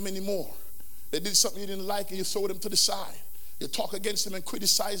grateful to them anymore. They did something you didn't like and you throw them to the side. You talk against them and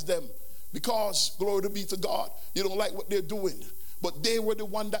criticize them because, glory be to God, you don't like what they're doing. But they were the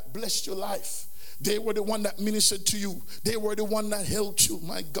one that blessed your life. They were the one that ministered to you. They were the one that helped you,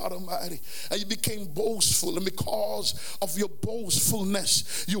 my God Almighty. And you became boastful. And because of your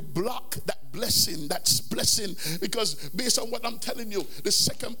boastfulness, you block that blessing, that's blessing. Because based on what I'm telling you, the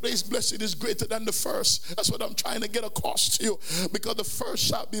second place blessing is greater than the first. That's what I'm trying to get across to you. Because the first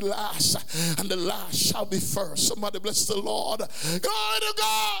shall be last, and the last shall be first. Somebody bless the Lord. Glory to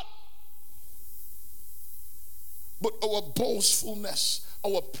God. But our boastfulness,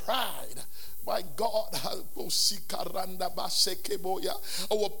 our pride, my God,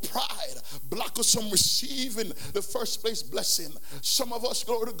 our pride blocks us from receiving the first place blessing. Some of us,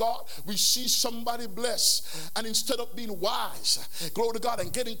 glory to God, we see somebody blessed, and instead of being wise, glory to God,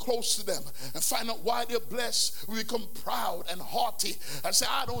 and getting close to them and find out why they're blessed, we become proud and haughty and say,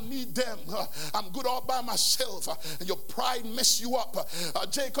 I don't need them. I'm good all by myself. And your pride mess you up.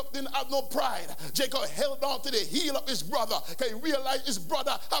 Jacob didn't have no pride. Jacob held on to the heel of his brother because he realized his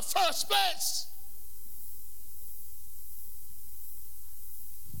brother had first place.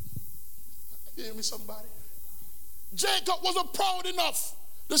 You hear me, somebody? Jacob wasn't proud enough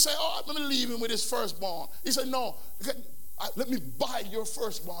to say, oh, let me leave him with his firstborn. He said, no, let me buy your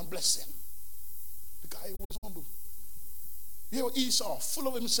firstborn blessing. The guy was humble. You know, Esau, full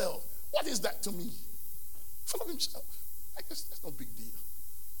of himself. What is that to me? Full of himself. I guess that's no big deal.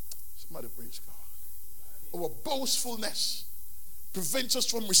 Somebody praise God. Our boastfulness prevents us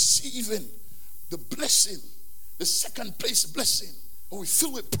from receiving the blessing, the second place blessing. And we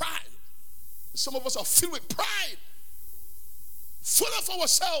fill with pride. Some of us are filled with pride, full of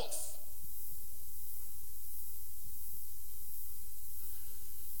ourselves.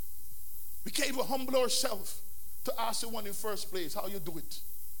 We can't even humble ourselves to ask the one in first place how you do it.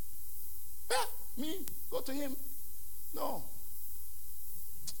 Yeah, me, go to him. No.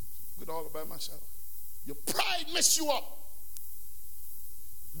 Good all by myself. Your pride mess you up.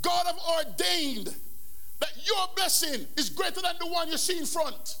 God have ordained that your blessing is greater than the one you see in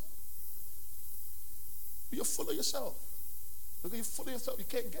front. You're full of yourself. Look, you're full of yourself. You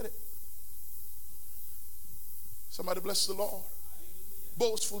can't get it. Somebody bless the Lord.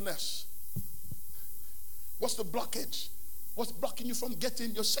 Boastfulness. What's the blockage? What's blocking you from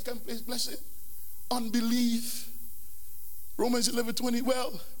getting your second place blessing? Unbelief. Romans 11:20.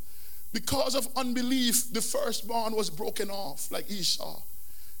 Well, Because of unbelief, the firstborn was broken off like Esau.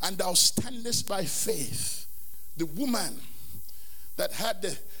 And thou standest by faith. The woman that had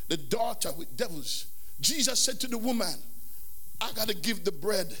the daughter with devils. Jesus said to the woman, I got to give the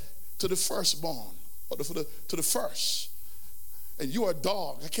bread to the firstborn, or to the first. And you are a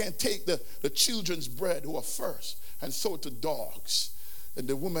dog. I can't take the children's bread who are first and throw it to dogs. And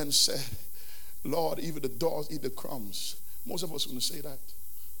the woman said, Lord, even the dogs eat the crumbs. Most of us wouldn't say that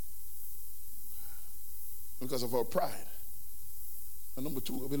because of our pride. And number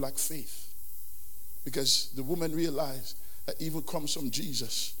two, we lack faith. Because the woman realized that even crumbs from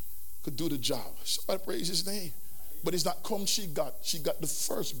Jesus could do the job. Somebody praise his name. But it's not crumbs she got. She got the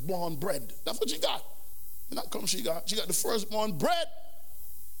firstborn bread. That's what she got. It's not crumbs she got. She got the firstborn bread.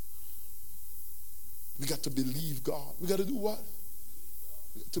 We got to believe God. We got to do what?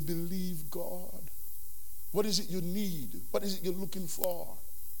 We got to believe God. What is it you need? What is it you're looking for?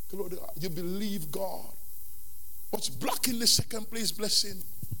 You believe God. What's blocking the second place blessing?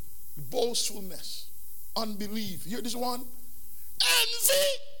 Boastfulness, unbelief. Hear this one? Envy.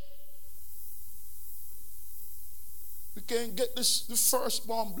 We can't get the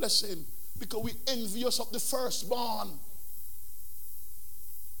firstborn blessing because we envious of the firstborn.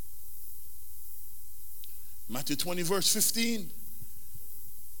 Matthew 20 verse 15.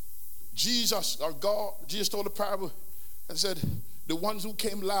 Jesus, our God, Jesus told a parable and said, the ones who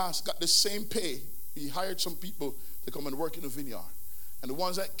came last got the same pay. He hired some people to come and work in the vineyard. And the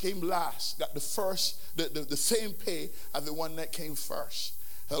ones that came last got the same pay as the one that came first.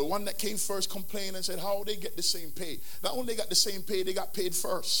 And the one that came first complained and said, how they get the same pay? Not only they got the same pay, they got paid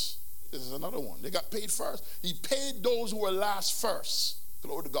first. This is another one. They got paid first. He paid those who were last first.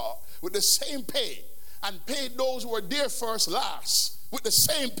 Glory to God. With the same pay. And paid those who were there first last. With the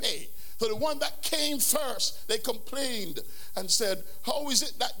same pay. So the one that came first, they complained and said, how is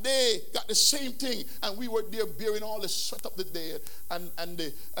it that they got the same thing and we were there bearing all the sweat of the day? And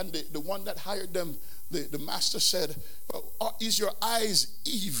the one that hired them, the master said, is your eyes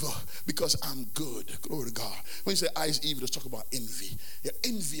evil because I'm good? Glory to God. When you say eyes evil, let's talk about envy. You're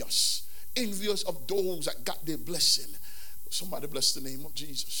envious. Envious of those that got their blessing. Somebody bless the name of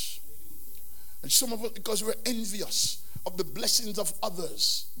Jesus. And some of us, because we're envious of the blessings of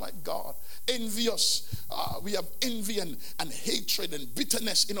others. My God. Envious. We have envy and hatred and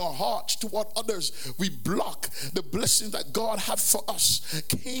bitterness in our hearts toward others. We block the blessings that God had for us.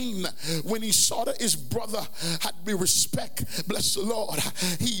 Cain, when he saw that his brother had the respect, bless the Lord,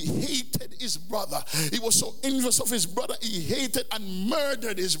 he hated his brother. He was so envious of his brother, he hated and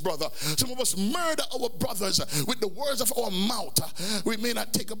murdered his brother. Some of us murder our brothers with the words of our mouth. We may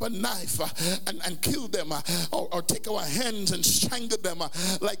not take up a knife and kill them or take our hands and strangle them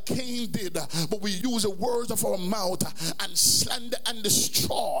like Cain did, but we use the words of our mouth and slander and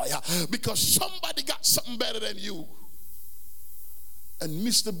destroy because somebody got something better than you and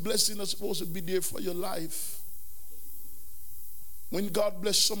miss the blessing that's supposed to be there for your life. When God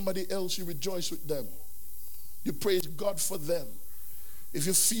bless somebody else, you rejoice with them. You praise God for them. If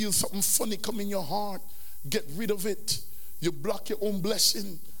you feel something funny come in your heart, get rid of it. You block your own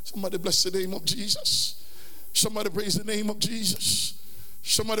blessing. Somebody bless the name of Jesus. Somebody praise the name of Jesus.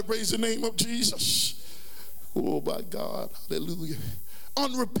 Somebody praise the name of Jesus. Oh my God, hallelujah.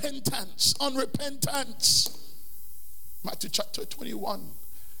 Unrepentance. Matthew chapter 21.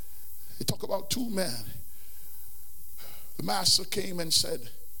 They talk about two men. The master came and said,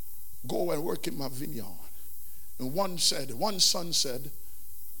 go and work in my vineyard. And one son said,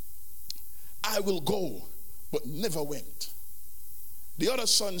 I will go, but never went. The other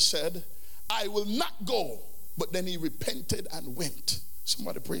son said, I will not go. But then he repented and went.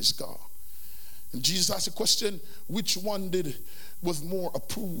 Somebody praise God. And Jesus asked the question, which one was more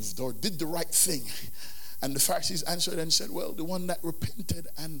approved or did the right thing? And the Pharisees answered and said, well, the one that repented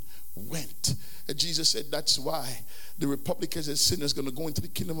and went. And Jesus said, that's why the republicans and sinners are going to go into the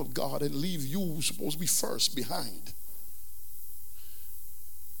kingdom of God and leave you supposed to be first behind.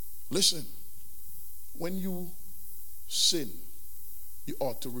 Listen, when you sin, you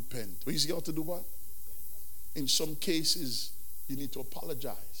ought to repent. What you ought to do what? In some cases, you need to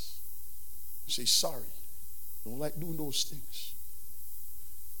apologize. Say sorry. Don't like doing those things.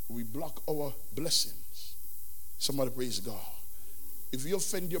 We block our blessings. Somebody praise God. If you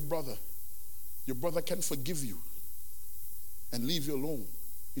offend your brother can forgive you and leave you alone.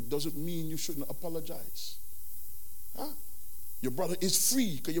 It doesn't mean you shouldn't apologize. Huh? Your brother is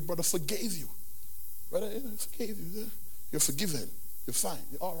free because your brother forgave you. Brother, I forgave you. You're forgiven. You're fine.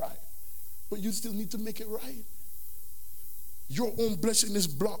 You're all right. But you still need to make it right. Your own blessing is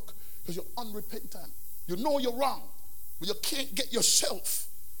blocked because you're unrepentant. You know you're wrong, but you can't get yourself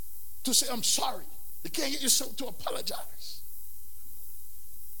to say, I'm sorry. You can't get yourself to apologize.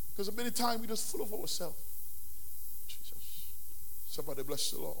 Because many times we just full of ourselves. Jesus. Somebody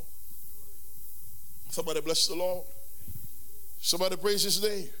bless the Lord. Somebody bless the Lord. Somebody praise his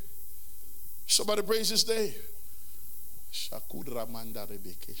name. Somebody praise his name.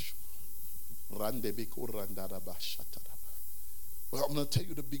 Well, I'm going to tell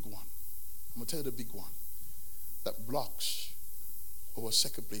you the big one. I'm going to tell you the big one that blocks our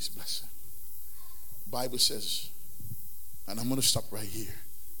second place blessing. Bible says, and I'm going to stop right here.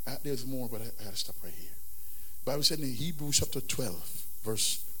 There's more, but I got to stop right here. Bible said in Hebrews chapter 12,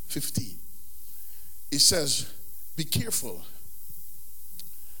 verse 15, it says, be careful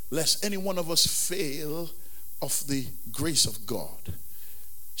lest any one of us fail of the grace of God.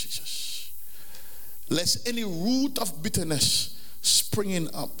 Jesus. Lest any root of bitterness springing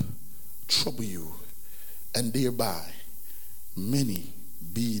up trouble you, and thereby many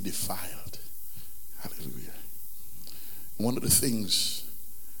be defiled. Hallelujah. One of the things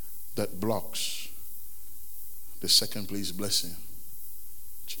that blocks the second place blessing,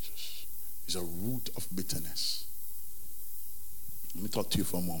 Jesus, is a root of bitterness. Let me talk to you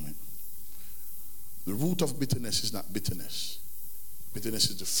for a moment. The root of bitterness is not bitterness. Bitterness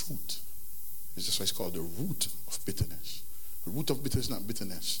is the fruit. It's just why it's called the root of bitterness. The root of bitterness is not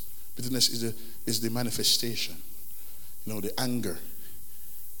bitterness. Bitterness is the manifestation. You know, the anger.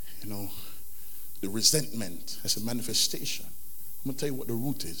 You know, the resentment. That's a manifestation. I'm going to tell you what the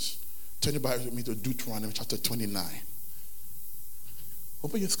root is. Turn your Bible with me to Deuteronomy chapter 29.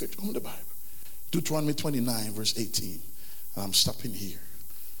 Open your scripture. Open the Bible. Deuteronomy 29 verse 18. And I'm stopping here.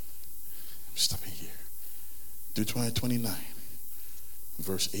 I'm stopping here. Deuteronomy 29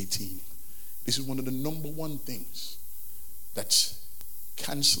 verse 18. This is one of the number one things that's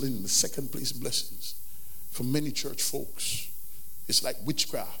canceling the second place blessings for many church folks. It's like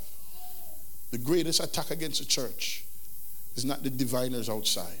witchcraft. The greatest attack against the church is not the diviners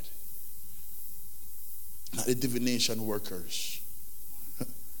outside, not the divination workers.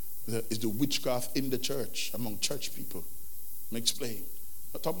 It's the witchcraft in the church, among church people. Let me explain.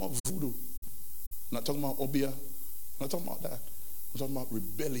 I'm not talking about voodoo. I'm not talking about obia. I'm not talking about that. I'm talking about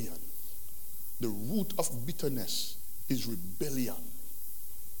rebellion. The root of bitterness is rebellion.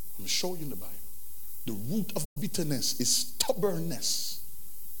 I'm showing you in the Bible. The root of bitterness is stubbornness.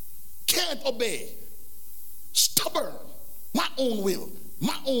 Can't obey. Stubborn. My own will.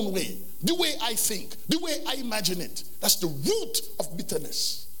 My own way. The way I think. The way I imagine it. That's the root of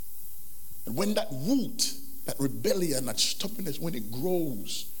bitterness. And when that root, that rebellion, that stubbornness, when it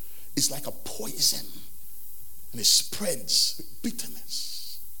grows, it's like a poison. And it spreads with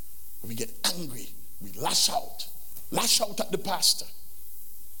bitterness. When we get angry, we lash out. Lash out at the pastor.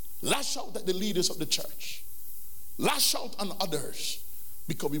 Lash out at the leaders of the church. Lash out on others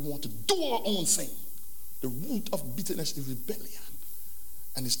because we want to do our own thing. The root of bitterness is rebellion.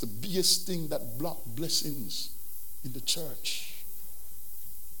 And it's the biggest thing that blocks blessings in the church.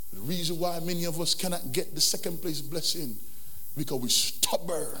 The reason why many of us cannot get the second place blessing because we're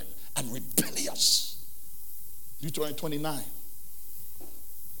stubborn and rebellious. Deuteronomy 29.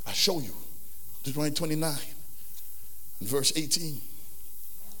 I show you. Deuteronomy 29 and verse 18.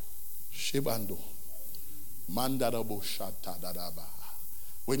 Shebando. Mandarabo shatadadaba.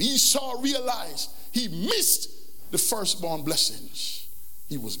 When Esau realized he missed the firstborn blessings,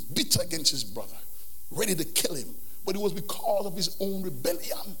 he was bitter against his brother, ready to kill him. But it was because of his own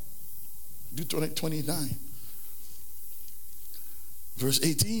rebellion. Deuteronomy 29. Verse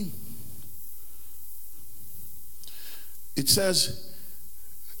 18. It says,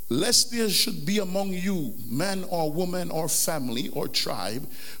 lest there should be among you man or woman or family or tribe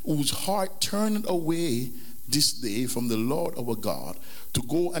whose heart turned away this day from the Lord our God to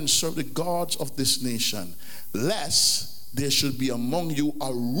go and serve the gods of this nation, lest there should be among you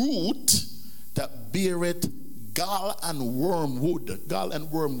a root that beareth gall and wormwood. Gall and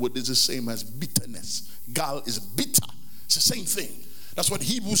wormwood is the same as bitterness. Gall is bitter. It's the same thing. That's what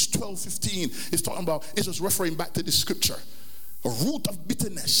Hebrews 12:15 is talking about. It's just referring back to the scripture. A root of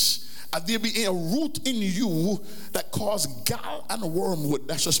bitterness. And there be a root in you that cause gall and wormwood.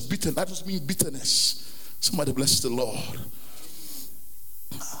 That's just bitter. That just means bitterness. Somebody bless the Lord.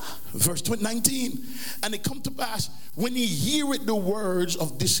 Verse 19. And it come to pass when he heareth the words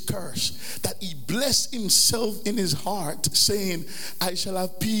of this curse, that he blessed himself in his heart, saying, I shall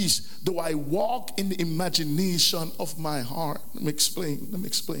have peace, though I walk in the imagination of my heart. Let me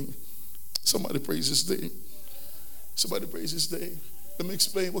explain. Somebody praise his name. Somebody praise his name. Let me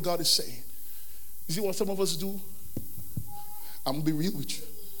explain what God is saying. You see what some of us do? I'm going to be real with you.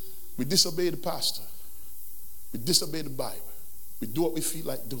 We disobey the pastor. We disobey the Bible. We do what we feel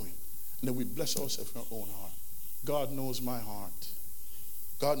like doing. And then we bless ourselves in our own heart. God knows my heart.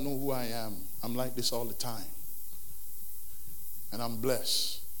 God knows who I am. I'm like this all the time. And I'm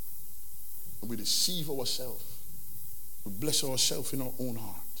blessed. And we deceive ourselves. We bless ourselves in our own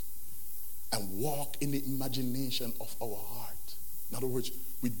heart. And walk in the imagination of our heart. In other words,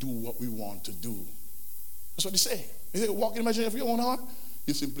 we do what we want to do. That's what they say. They say, walk in the imagination of your own heart.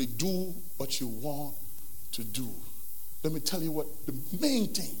 You simply do what you want to do. Let me tell you what the main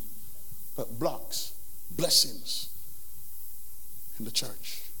thing that blocks blessings in the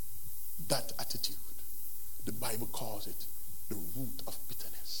church. That attitude. The Bible calls it the root of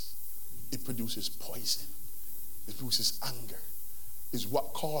bitterness. It produces poison. It produces anger. It's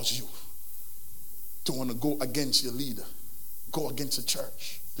what causes you to want to go against your leader. Go against the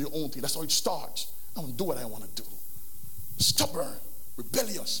church. Do your own thing. That's how it starts. I want to do what I want to do. Stubborn,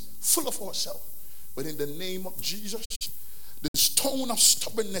 rebellious, full of ourselves. But in the name of Jesus, the stone of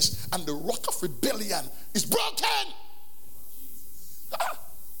stubbornness and the rock of rebellion is broken.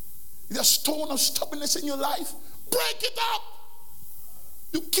 The stone of stubbornness in your life, break it up.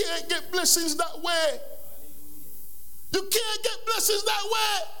 You can't get blessings that way. You can't get blessings that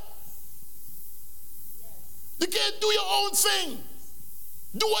way. You can't do your own thing.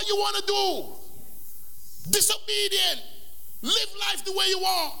 Do what you want to do. Disobedient. Live life the way you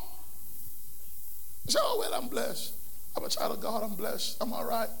want. You say, oh, well, I'm blessed. I'm a child of God. I'm blessed. I'm all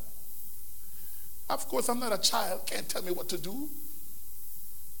right. Of course, I'm not a child. Can't tell me what to do.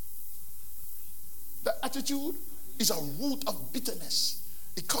 That attitude is a root of bitterness.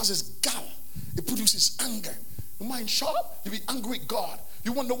 It causes gall. It produces anger. Your mind sharp, you be angry at God.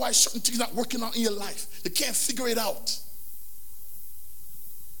 You wonder why certain things not working out in your life. You can't figure it out.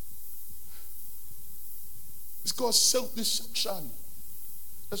 It's called self-deception.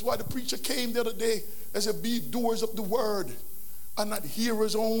 That's why the preacher came the other day and said, be doers of the word and not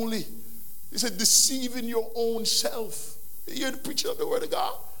hearers only. He said, deceiving your own self. You hear the preaching of the word of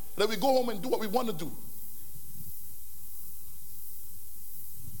God? Then we go home and do what we want to do.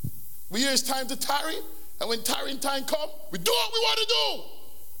 We hear it's time to tarry, and when tarrying time comes, we do what we want to do.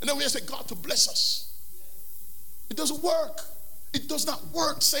 And then we say, God to bless us. It doesn't work. It does not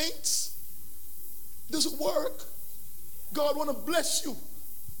work, saints. It doesn't work. God want to bless you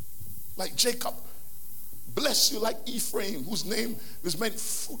like Jacob. Bless you like Ephraim, whose name was meant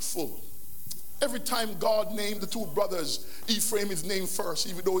fruitful. Every time God named the two brothers, Ephraim is named first,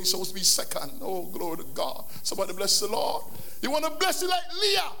 even though he's supposed to be second. Oh, glory to God. Somebody bless the Lord. He want to bless you like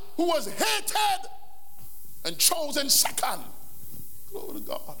Leah, who was hated and chosen second. Glory to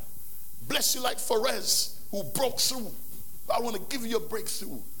God. Bless you like Pharez, who broke through. I want to give you a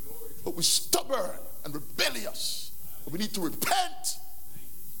breakthrough. But we're stubborn and rebellious. But we need to repent.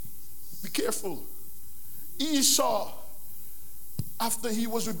 Be careful. Esau, after he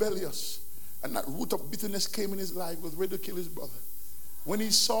was rebellious, and that root of bitterness came in his life, was ready to kill his brother. When he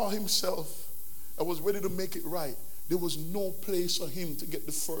saw himself and was ready to make it right, there was no place for him to get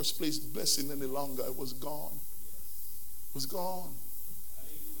the first place blessing any longer. It was gone. It was gone.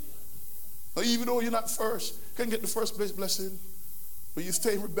 Now, even though you're not first, you can get the first place blessing. When you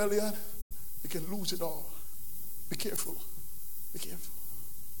stay in rebellion, you can lose it all. Be careful. Be careful.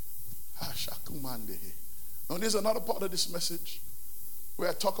 Now, there's another part of this message where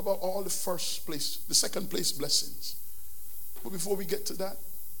I talk about all the first place, the second place blessings. But before we get to that,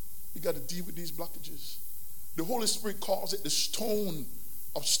 we got to deal with these blockages. The Holy Spirit calls it the stone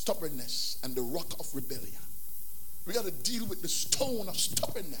of stubbornness and the rock of rebellion. We got to deal with the stone of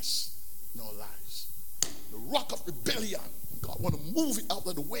stubbornness in our lives. The rock of rebellion. God want to move it out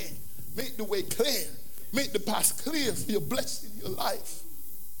of the way. Make the way clear. Make the path clear for your blessing in your life.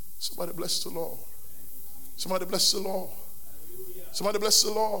 Somebody bless the Lord. Somebody bless the Lord. Somebody bless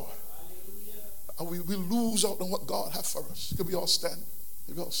the Lord. And we lose out on what God has for us. Can we all stand?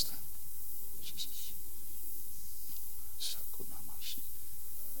 Can we all stand? Jesus.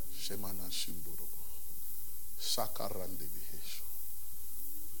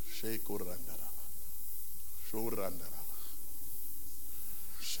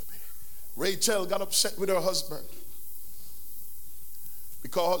 Rachel got upset with her husband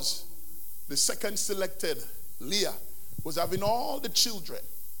because the second selected, Leah, was having all the children.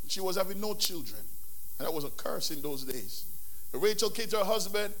 She was having no children. And that was a curse in those days. But Rachel came to her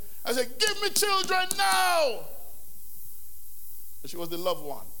husband and said, give me children now. And she was the loved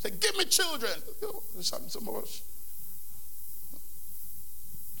one. She said, give me children. Some of us,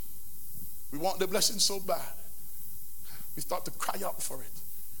 we want the blessing so bad. We start to cry out for it.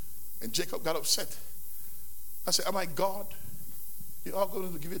 And Jacob got upset. I said, am I God? You're all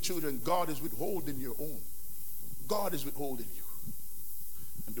going to give your children. God is withholding your own. God is withholding you.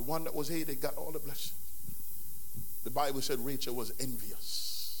 And the one that was hated got all the blessings. The Bible said Rachel was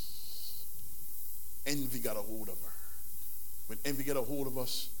envious. Envy got a hold of her. When envy got a hold of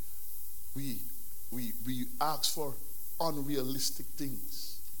us, we ask for unrealistic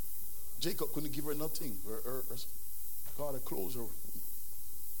things. Jacob couldn't give her nothing. God had closed her.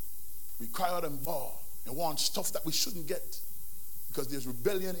 We cry out and bawl and want stuff that we shouldn't get because there's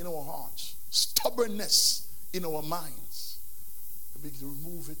rebellion in our hearts, stubbornness in our minds. We need to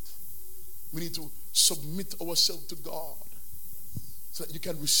remove it. We need to submit ourselves to God so that you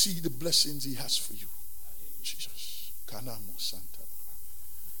can receive the blessings He has for you. Jesus.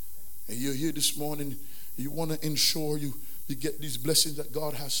 And you're here this morning, you want to ensure you get these blessings that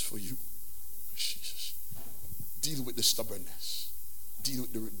God has for you. Jesus. Deal with the stubbornness. Deal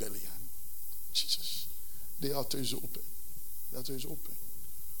with the rebellion. Jesus. The altar is open. The altar is open.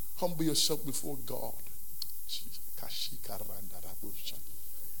 Humble yourself before God. Jesus.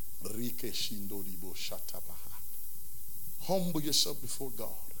 Humble yourself before God.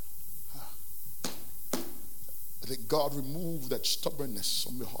 Let God remove that stubbornness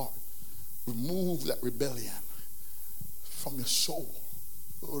from your heart. Remove that rebellion from your soul.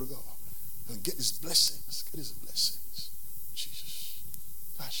 Glory to God. And get His blessings. Get His blessings. Jesus.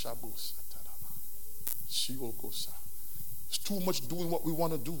 It's too much doing what we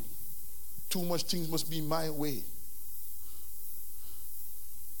want to do. Too much things must be my way.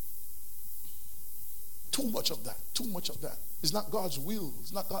 Too much of that. Too much of that. It's not God's will.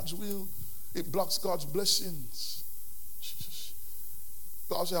 It's not God's will. It blocks God's blessings. Jesus.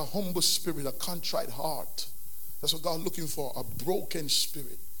 God's a humble spirit, a contrite heart. That's what God's looking for. A broken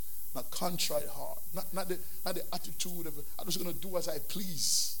spirit. Not contrite heart. Not the attitude of, I'm just going to do as I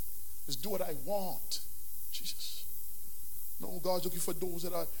please. Just do what I want. Jesus. No, God's looking for those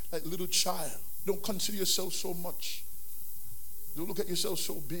that are like little child. Don't consider yourself so much. Don't look at yourself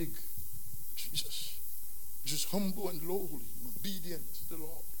so big. Jesus. Just humble and lowly, obedient to the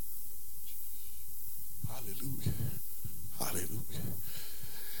Lord. Hallelujah. Hallelujah.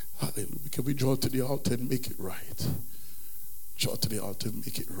 Hallelujah. Can we draw to the altar and make it right? Draw to the altar and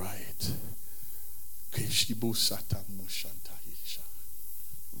make it right.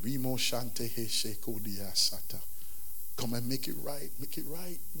 Come and make it right. Make it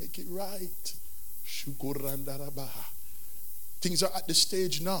right. Make it right. Things are at the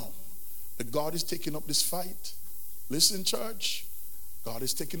stage now that God is taking up this fight. Listen, church. God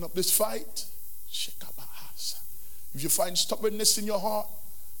is taking up this fight. If you find stubbornness in your heart,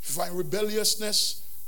 if you find rebelliousness,